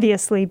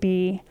obviously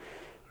be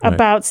Right.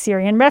 about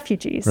Syrian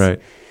refugees.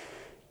 Right.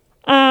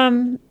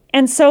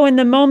 And so in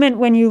the moment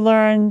when you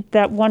learn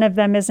that one of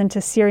them isn't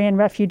a Syrian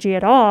refugee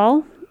at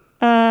all,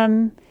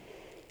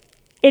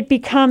 it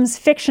becomes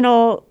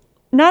fictional.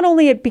 Not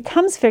only it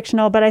becomes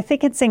fictional, but I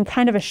think it's in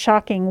kind of a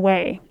shocking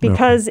way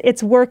because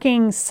it's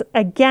working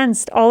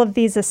against all of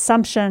these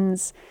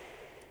assumptions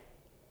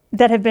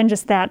that have been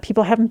just that.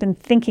 People haven't been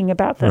thinking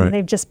about them. Right.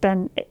 They've just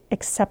been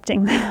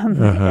accepting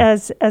them Uh-huh.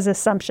 as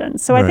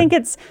assumptions. So I Right. think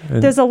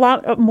And- there's a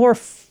lot more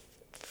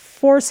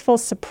forceful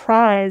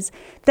surprise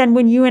than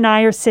when you and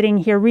I are sitting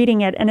here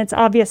reading it and it's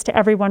obvious to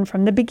everyone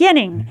from the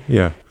beginning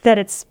Yeah. that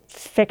it's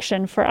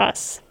fiction for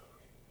us.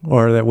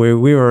 Or that we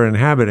were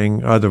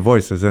inhabiting other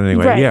voices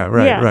anyway. Right, Yeah,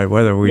 right, yeah, right.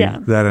 Whether yeah.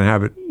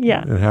 that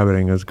Yeah.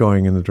 inhabiting is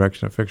going in the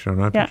direction of fiction or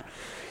not, Yeah.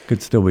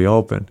 could still be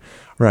open.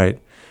 Right.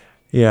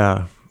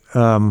 Yeah.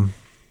 But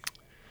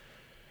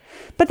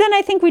then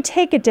I think we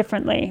take it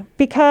differently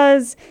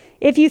because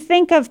if you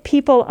think of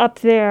people up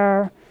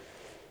there,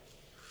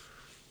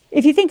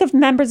 if you think of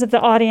members of the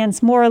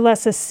audience more or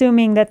less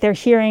assuming that they're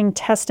hearing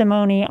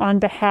testimony on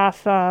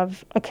behalf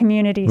of a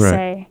community, Right.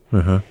 say,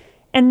 Uh-huh.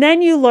 and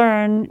then you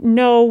learn,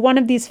 no, one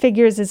of these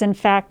figures is in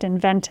fact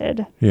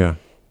invented. Yeah.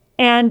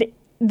 And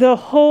the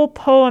whole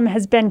poem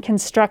has been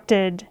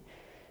constructed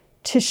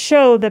to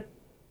show the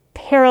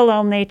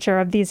parallel nature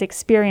of these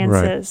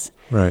experiences.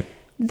 Right.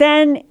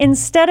 Then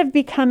instead of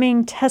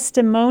becoming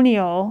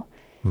testimonial,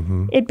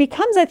 it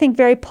becomes, I think,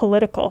 very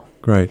political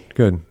Great.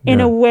 Good. in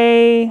Yeah. a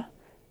way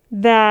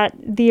that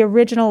the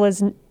original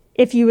is,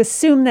 if you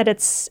assume that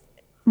it's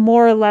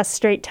more or less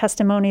straight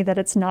testimony, that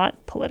it's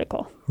not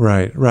political.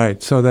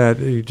 Right. So that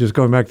just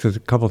going back to a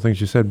couple of things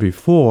you said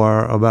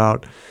before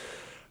about,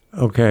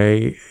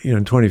 okay,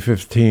 in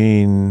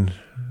 2015,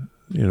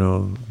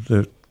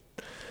 the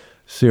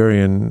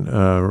Syrian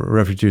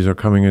refugees are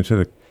coming into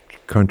the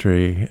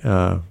country,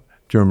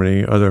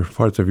 Germany, other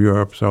parts of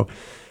Europe. So,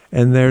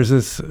 and there's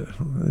this,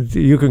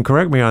 you can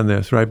correct me on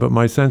this, right? But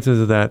my sense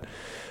is that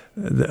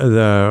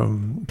the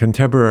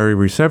contemporary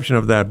reception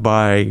of that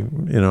by,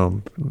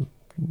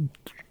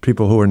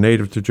 people who are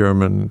native to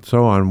German and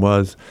so on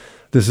was,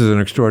 this is an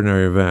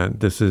extraordinary event.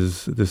 This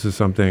is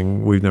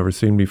something we've never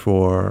seen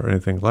before or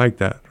anything like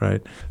that,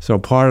 right? So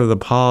part of the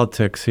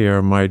politics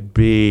here might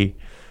be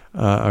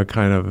a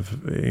kind of,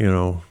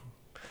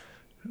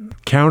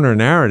 counter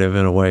narrative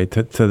in a way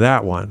to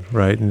that one,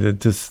 right? And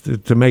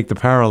to make the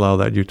parallel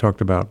that you talked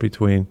about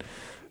between,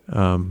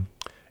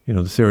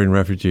 the Syrian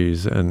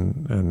refugees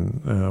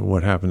and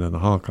what happened in the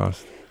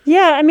Holocaust.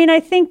 Yeah, I mean,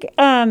 I think,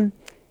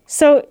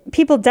 so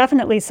people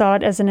definitely saw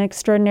it as an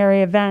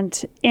extraordinary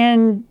event.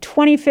 In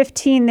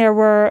 2015, there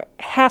were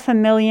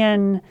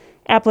 500,000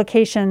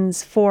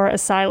 applications for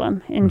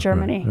asylum in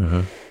Germany,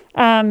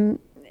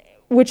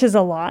 which is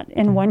a lot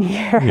in 1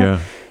 year.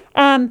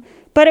 Yeah.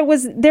 But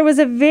there was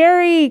a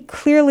very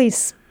clearly,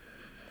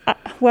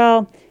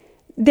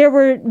 there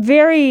were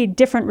very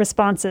different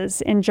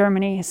responses in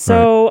Germany.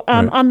 So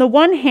Right. on the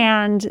one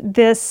hand,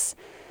 this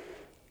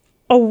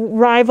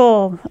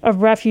arrival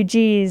of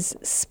refugees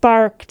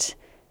sparked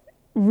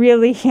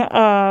really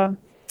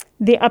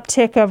the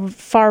uptick of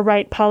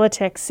far-right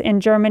politics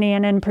in Germany,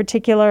 and in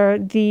particular,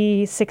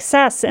 the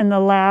success in the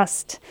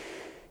last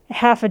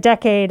half a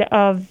decade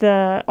of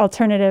the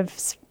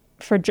Alternative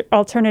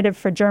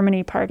for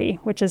Germany party,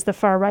 which is the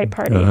far-right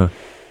party. Uh-huh.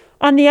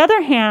 On the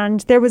other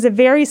hand, there was a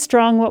very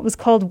strong what was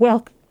called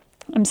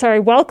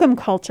welcome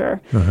culture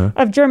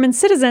of German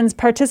citizens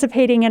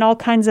participating in all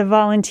kinds of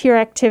volunteer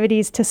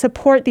activities to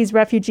support these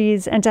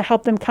refugees and to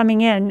help them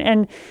coming in,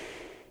 and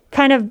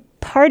kind of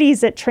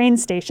parties at train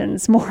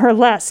stations, more or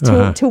less,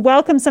 to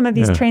welcome some of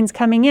these trains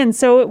coming in.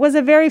 So it was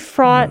a very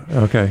fraught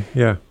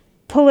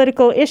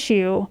political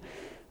issue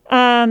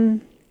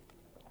in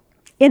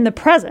the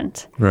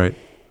present. Right.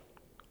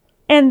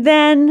 And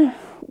then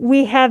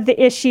we have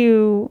the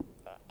issue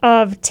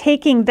of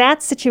taking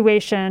that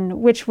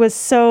situation, which was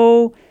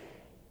so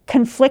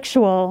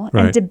conflictual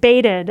and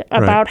debated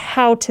about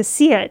how to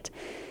see it,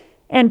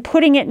 and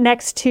putting it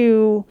next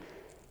to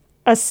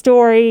a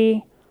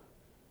story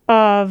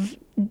of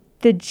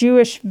the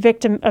Jewish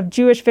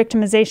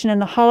victimization in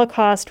the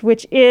Holocaust,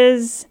 which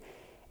is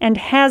and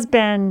has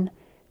been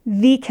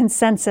the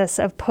consensus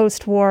of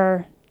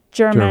post-war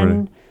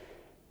German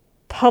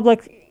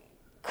public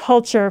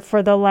culture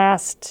for the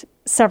last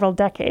several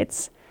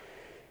decades.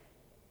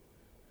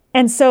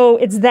 And so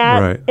it's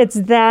that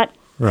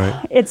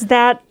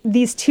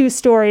these two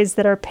stories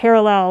that are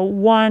parallel,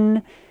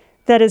 one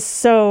that is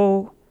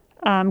so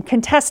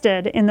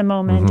contested in the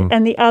moment,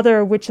 and the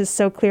other which is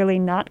so clearly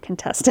not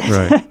contested.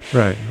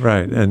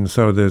 Right. And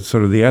so the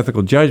sort of the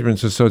ethical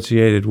judgments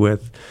associated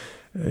with,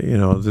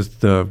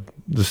 the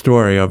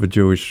story of a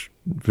Jewish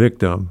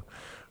victim,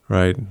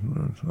 right?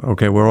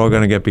 Okay, we're all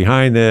going to get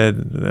behind it.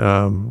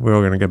 We're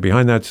all going to get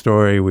behind that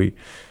story.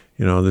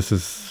 This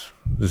is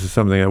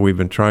something that we've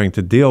been trying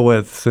to deal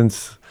with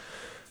since.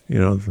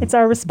 It's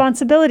our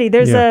responsibility.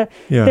 There's a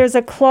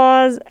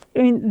clause.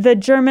 I mean, the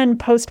German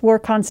post-war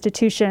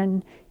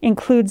constitution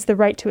includes the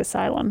right to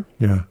asylum.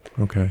 Yeah.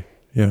 Okay.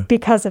 Yeah.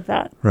 Because of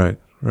that. Right.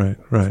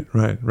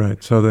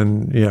 So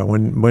then,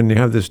 when you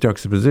have this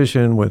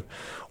juxtaposition with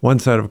one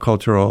set of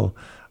cultural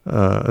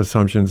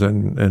assumptions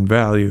and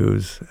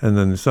values, and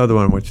then this other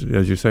one, which,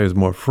 as you say, is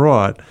more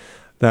fraught,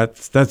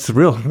 that's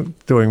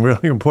doing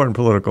really important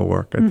political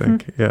work, I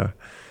think. Yeah.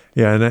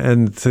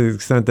 And to the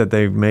extent that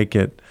they make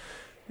it,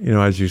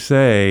 as you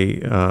say,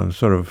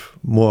 sort of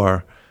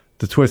more,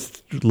 the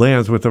twist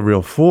lands with a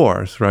real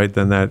force, right?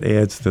 Then that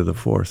adds to the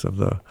force of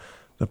the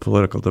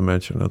political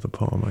dimension of the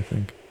poem, I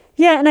think.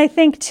 Yeah, and I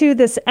think, too,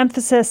 this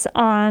emphasis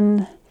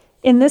on,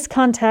 in this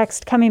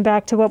context, coming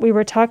back to what we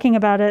were talking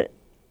about,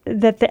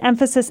 that the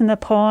emphasis in the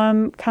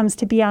poem comes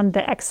to be on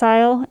the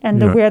exile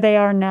and where they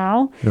are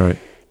now. Right.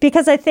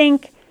 Because I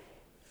think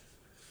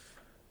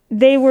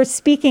they were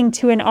speaking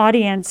to an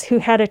audience who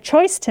had a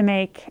choice to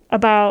make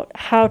about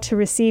how to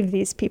receive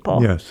these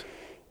people. Yes.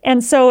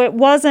 And so it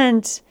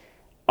wasn't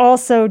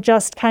also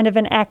just kind of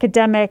an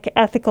academic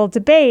ethical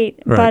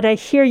debate, but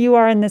here you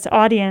are in this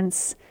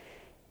audience,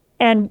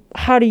 and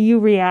how do you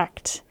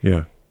react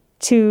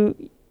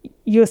to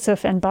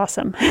Yusuf and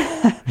Bassem,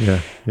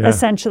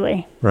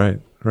 essentially. Right.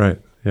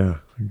 Yeah,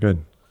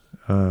 good.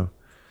 And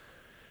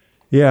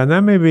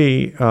that may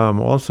be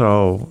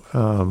also,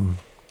 one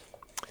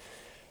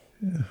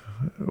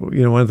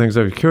of the things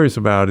I'm curious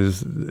about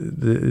is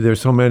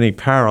there's so many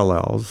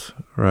parallels,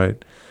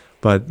 right?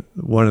 But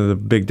one of the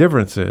big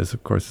differences,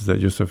 of course, is that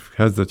Yusuf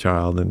has the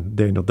child and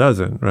Daniel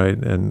doesn't, right?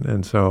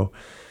 And so,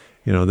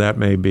 that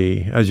may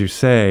be, as you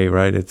say,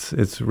 right,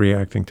 it's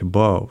reacting to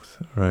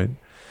both, right?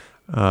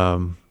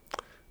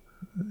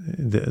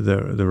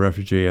 The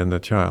refugee and the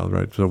child,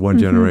 right? So one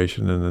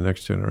generation and the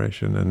next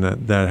generation, and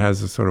that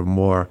has a sort of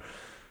more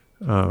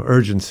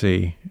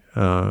urgency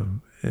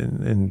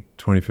in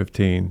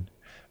 2015,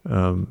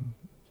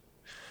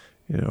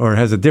 or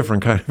has a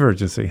different kind of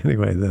urgency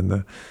anyway than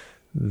the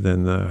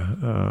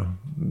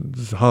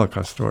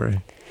Holocaust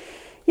story.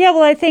 Yeah,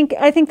 well, I think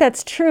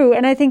that's true,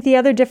 and I think the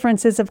other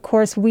difference is, of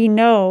course,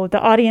 the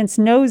audience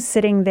knows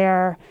sitting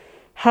there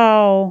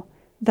how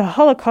the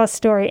Holocaust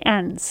story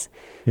ends.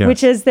 Yes.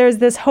 Which is there's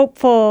this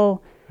hopeful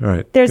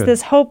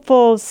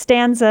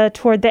stanza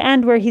toward the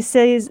end where he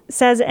says,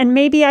 and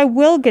maybe I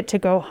will get to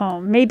go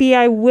home. Maybe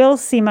I will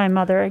see my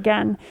mother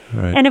again.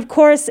 Right. And of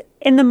course,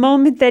 in the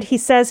moment that he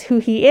says who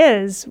he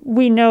is,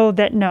 we know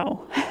that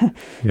no,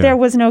 there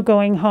was no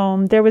going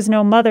home. There was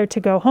no mother to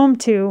go home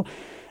to.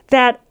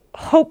 That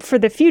hope for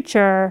the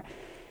future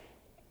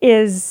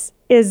is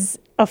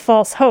a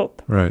false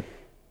hope. Right.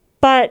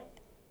 But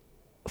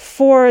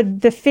for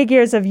the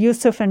figures of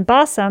Yusuf and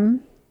Bassem,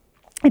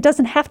 it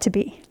doesn't have to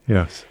be.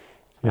 Yes.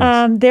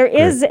 There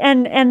is,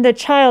 and the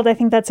child, I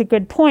think that's a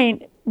good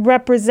point,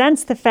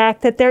 represents the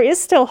fact that there is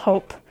still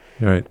hope.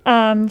 Right.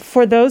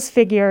 For those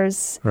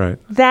figures. Right.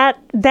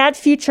 That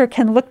future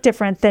can look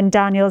different than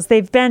Daniel's.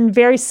 They've been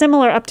very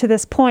similar up to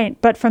this point,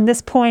 but from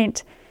this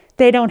point,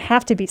 they don't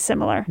have to be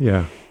similar.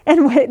 Yeah.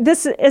 And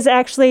this is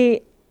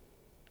actually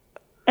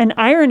an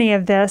irony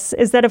of this,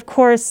 is that, of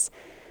course,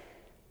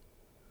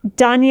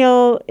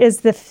 Daniel is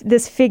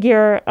this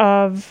figure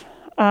of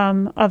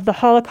the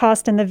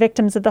Holocaust and the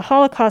victims of the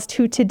Holocaust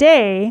who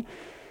today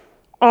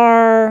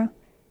are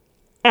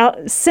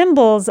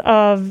symbols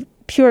of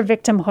pure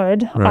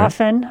victimhood,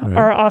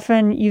 are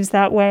often used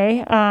that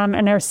way,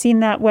 and are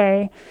seen that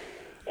way,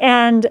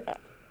 and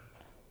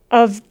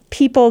of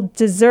people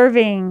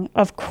deserving,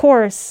 of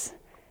course,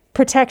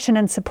 protection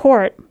and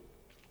support.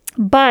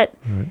 But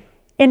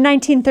in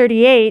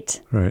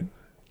 1938,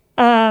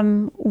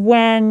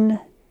 when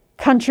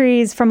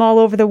countries from all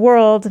over the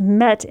world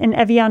met in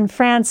Evian,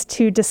 France,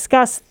 to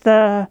discuss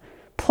the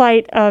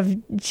plight of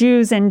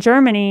Jews in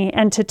Germany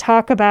and to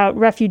talk about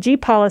refugee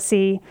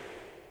policy,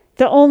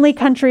 the only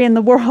country in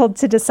the world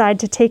to decide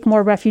to take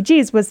more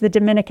refugees was the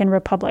Dominican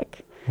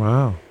Republic.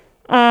 Wow.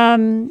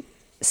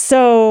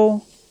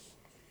 So...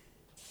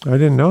 I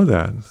didn't know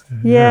that.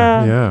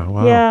 Yeah.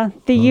 Wow. Yeah.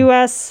 The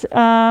U.S.,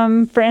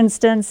 for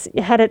instance,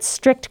 had its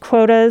strict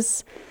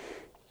quotas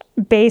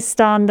based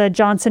on the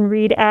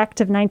Johnson-Reed Act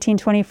of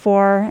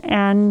 1924,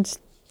 and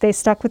they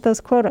stuck with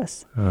those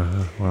quotas.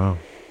 Wow.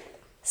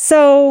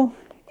 So,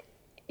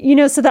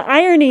 so the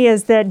irony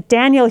is that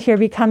Daniel here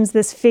becomes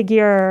this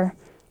figure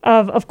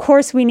of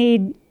course, we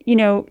need,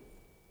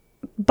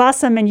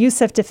 Bassem and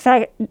Yusuf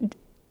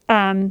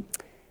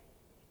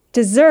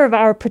deserve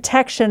our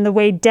protection the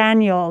way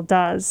Daniel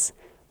does.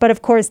 But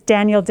of course,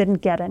 Daniel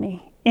didn't get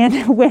any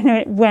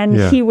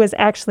when he was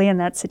actually in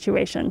that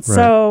situation.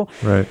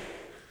 Right.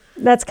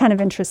 that's kind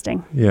of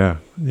interesting. Yeah.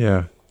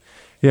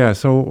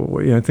 So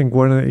I think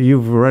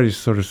you've already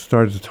sort of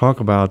started to talk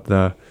about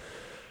the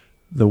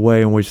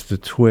way in which the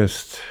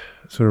twist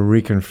sort of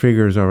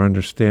reconfigures our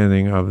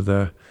understanding of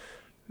the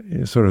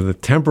sort of the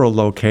temporal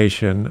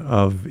location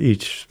of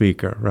each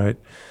speaker, right?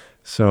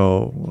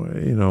 So,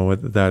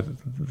 with that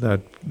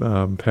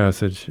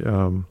passage,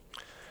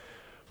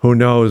 who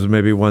knows?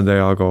 Maybe one day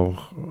I'll go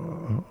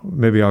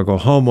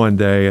home one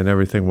day and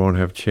everything won't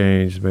have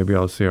changed. Maybe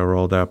I'll see our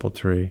old apple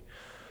tree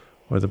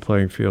or the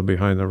playing field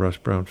behind the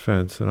rust brown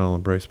fence, and I'll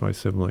embrace my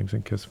siblings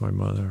and kiss my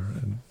mother.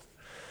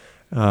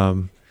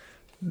 And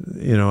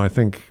I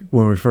think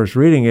when we're first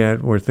reading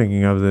it, we're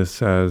thinking of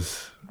this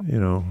as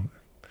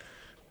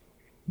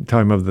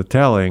time of the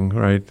telling,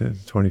 right?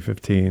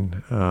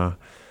 2015.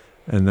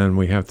 And then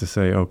we have to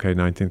say, okay,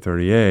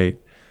 1938.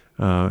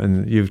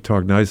 And you've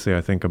talked nicely,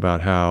 I think,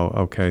 about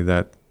how,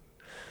 that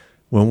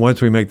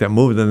once we make that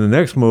move, then the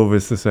next move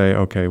is to say,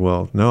 okay,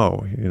 well,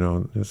 no,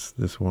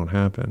 this won't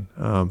happen.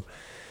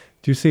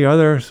 Do you see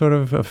other sort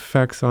of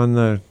effects on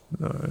the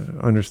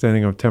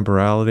understanding of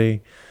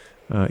temporality,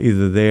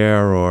 either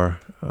there or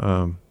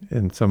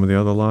in some of the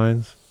other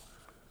lines?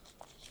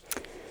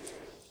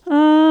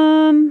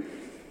 I'm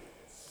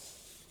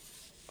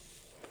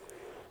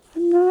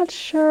not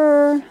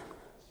sure.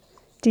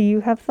 Do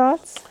you have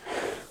thoughts?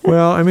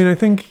 Well, I mean, I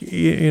think,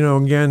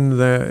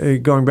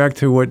 again, going back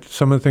to what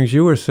some of the things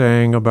you were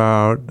saying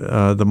about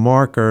the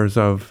markers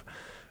of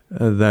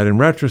that in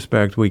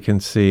retrospect we can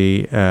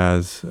see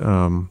as,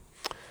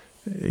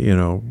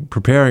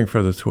 preparing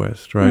for the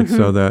twist, right? Mm-hmm.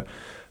 So that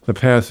the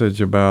passage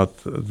about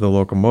the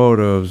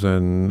locomotives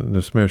and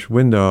the smashed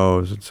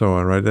windows and so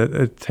on, right?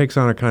 It takes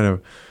on a kind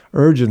of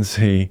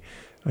urgency,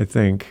 I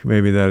think,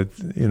 maybe that,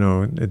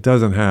 it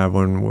doesn't have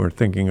when we're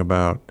thinking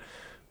about,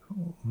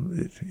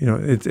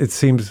 it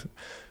seems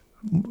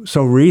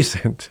so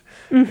recent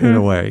in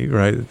a way,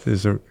 right?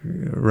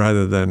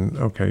 Rather than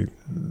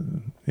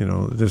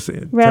this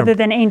rather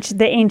than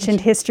the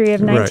ancient history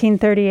of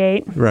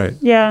 1938. Right.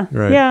 Yeah.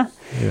 Right. Yeah.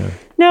 Yeah.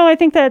 No, I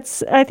think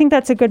that's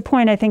a good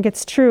point. I think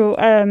it's true.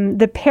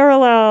 The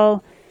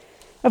parallel,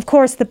 of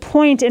course, the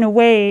point in a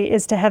way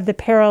is to have the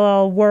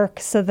parallel work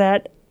so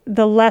that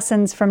the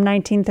lessons from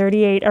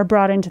 1938 are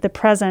brought into the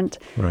present.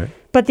 Right.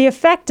 But the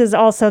effect is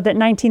also that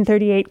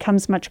 1938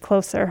 comes much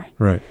closer.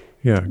 Right.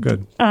 Yeah,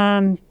 good.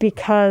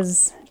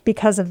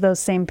 Because of those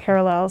same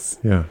parallels.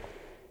 Yeah.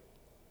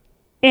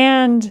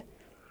 And,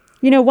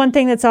 one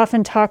thing that's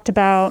often talked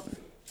about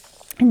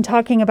in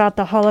talking about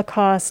the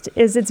Holocaust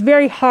is it's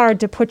very hard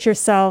to put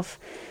yourself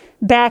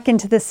back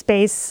into the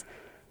space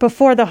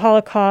before the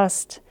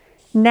Holocaust,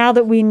 now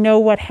that we know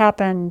what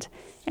happened,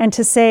 and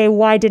to say,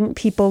 why didn't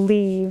people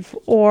leave?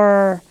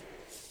 Or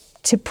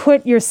to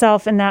put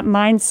yourself in that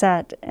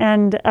mindset.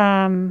 And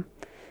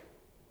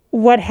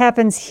what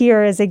happens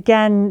here is,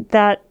 again,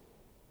 that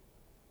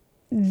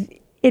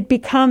it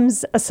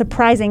becomes a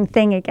surprising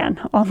thing again,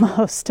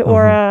 almost,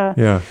 or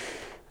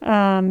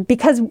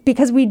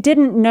because we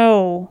didn't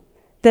know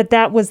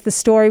that was the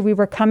story we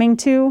were coming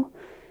to.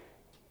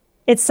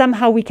 It's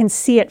somehow we can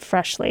see it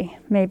freshly,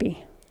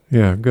 maybe.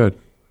 Yeah, good.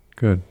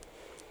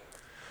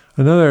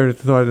 Another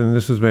thought, and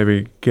this is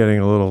maybe getting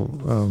a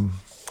little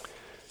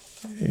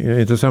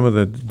into some of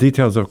the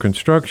details of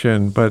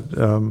construction, but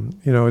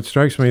it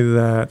strikes me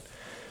that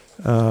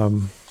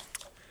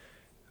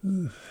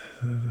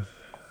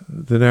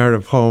the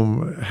narrative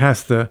poem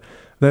has to,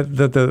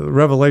 that the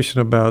revelation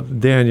about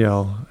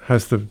Daniel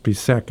has to be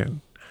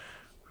second,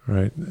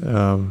 right?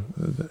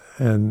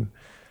 And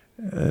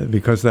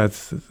because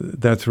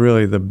that's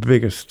really the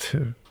biggest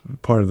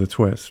part of the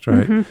twist,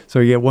 right? Mm-hmm. So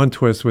you get one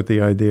twist with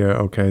the idea,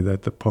 okay,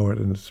 that the poet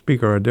and the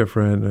speaker are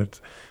different.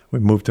 We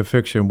move to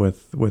fiction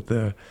with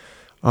the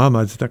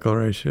Ahmad's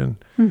declaration,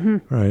 mm-hmm.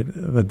 right?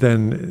 But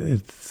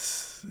then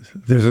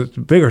there's a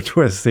bigger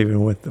twist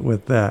even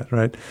with that,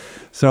 right?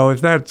 So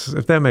if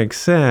that makes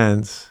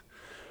sense,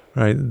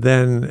 right,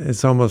 then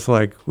it's almost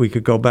like we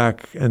could go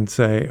back and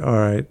say, all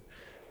right,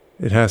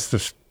 it has to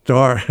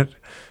start.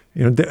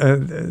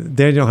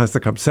 Daniel has to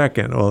come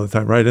second all the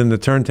time, right? In the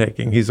turn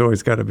taking, he's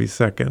always got to be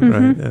second, mm-hmm.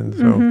 right? And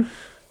so,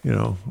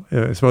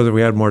 mm-hmm. I suppose if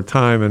we had more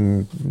time,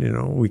 and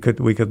we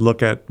could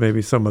look at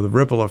maybe some of the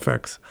ripple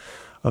effects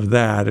of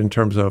that in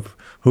terms of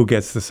who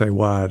gets to say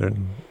what,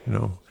 and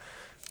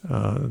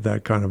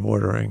that kind of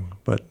ordering.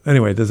 But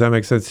anyway, does that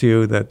make sense to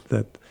you?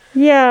 That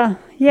Yeah,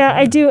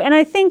 I do, and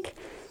I think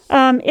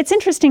it's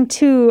interesting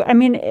too. I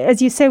mean,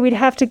 as you say, we'd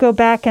have to go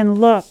back and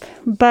look,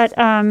 but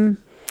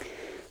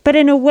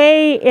in a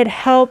way, it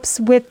helps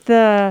with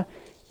the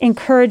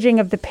encouraging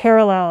of the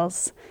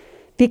parallels,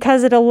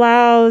 because it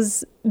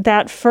allows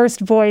that first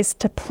voice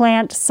to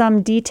plant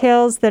some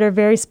details that are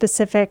very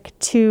specific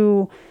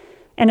to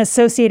and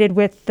associated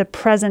with the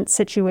present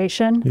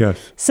situation.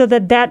 Yes. So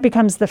that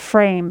becomes the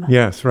frame.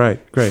 Yes, right,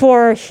 great.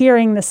 For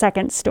hearing the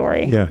second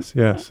story. Yes,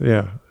 yeah.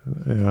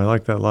 I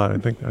like that a lot. I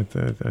think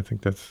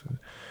that's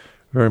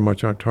very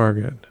much on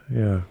target.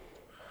 Yeah.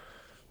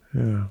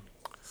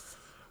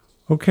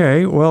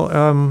 Okay, well,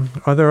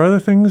 are there other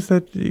things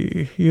that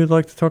you'd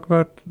like to talk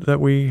about that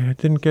we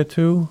didn't get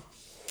to?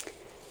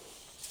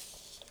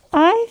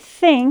 I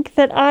think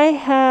that I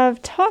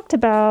have talked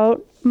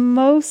about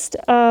most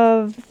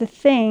of the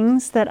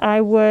things that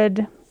I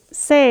would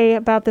say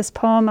about this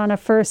poem on a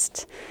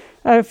first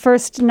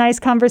nice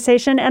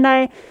conversation. And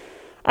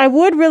I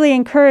would really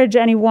encourage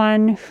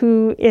anyone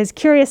who is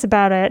curious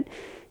about it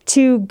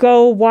to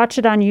go watch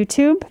it on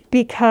YouTube,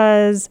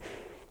 because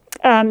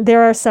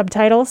there are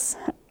subtitles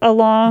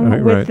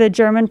along with the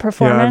German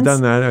performance. Yeah, I've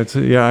done that.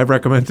 I've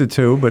recommended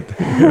too, but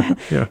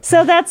yeah.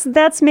 So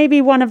that's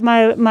maybe one of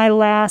my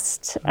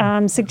last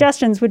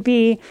suggestions would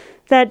be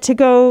that to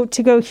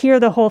go hear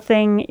the whole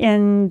thing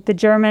in the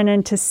German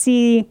and to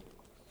see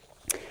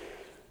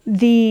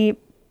the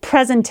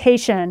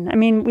presentation. I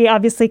mean, we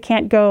obviously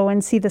can't go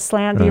and see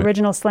the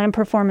original slam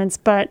performance,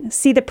 but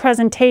see the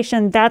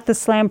presentation that the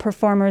slam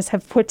performers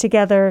have put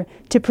together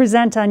to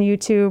present on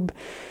YouTube,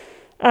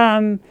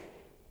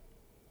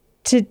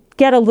 to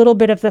get a little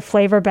bit of the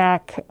flavor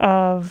back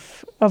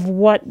of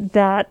what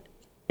that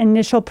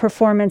initial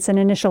performance and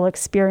initial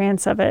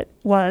experience of it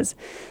was.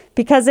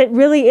 Because it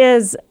really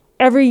is,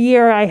 every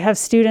year I have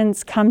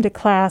students come to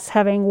class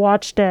having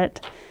watched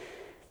it,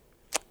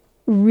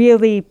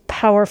 really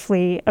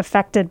powerfully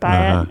affected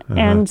by it.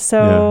 And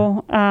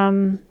so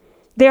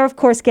they're, of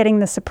course, getting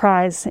the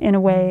surprise in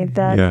a way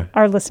that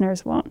our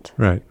listeners won't.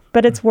 Right.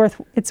 But it's worth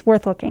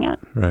looking at.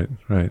 Right.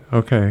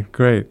 Okay,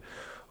 great.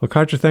 Well,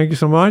 Katja, thank you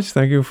so much.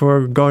 Thank you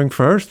for going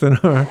first in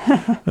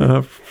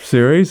our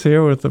series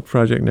here with the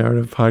Project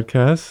Narrative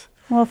podcast.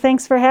 Well,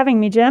 thanks for having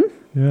me, Jim.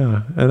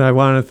 Yeah, and I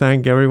want to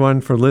thank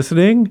everyone for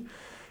listening,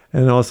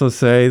 and also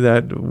say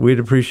that we'd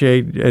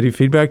appreciate any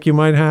feedback you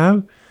might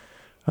have.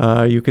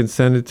 You can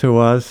send it to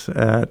us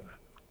at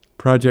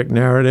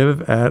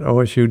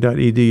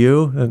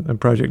projectnarrative@osu.edu, and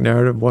Project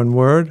Narrative, one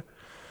word,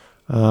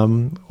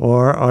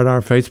 or on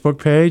our Facebook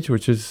page,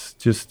 which is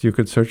just, you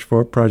could search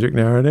for Project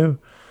Narrative.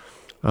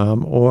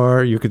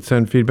 Or you could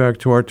send feedback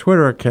to our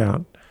Twitter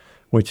account,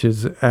 which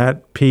is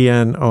at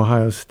PN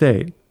Ohio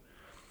State.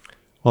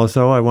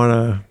 Also, I want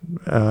to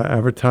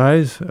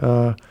advertise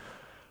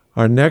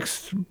our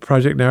next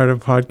Project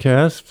Narrative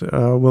podcast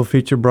will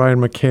feature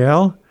Brian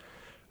McHale,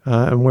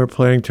 and we're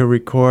planning to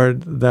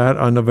record that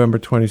on November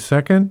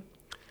 22nd.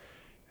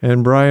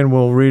 And Brian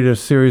will read a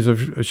series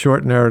of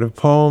short narrative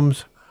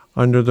poems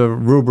under the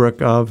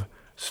rubric of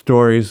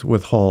Stories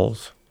with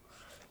Holes.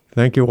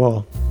 Thank you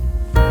all.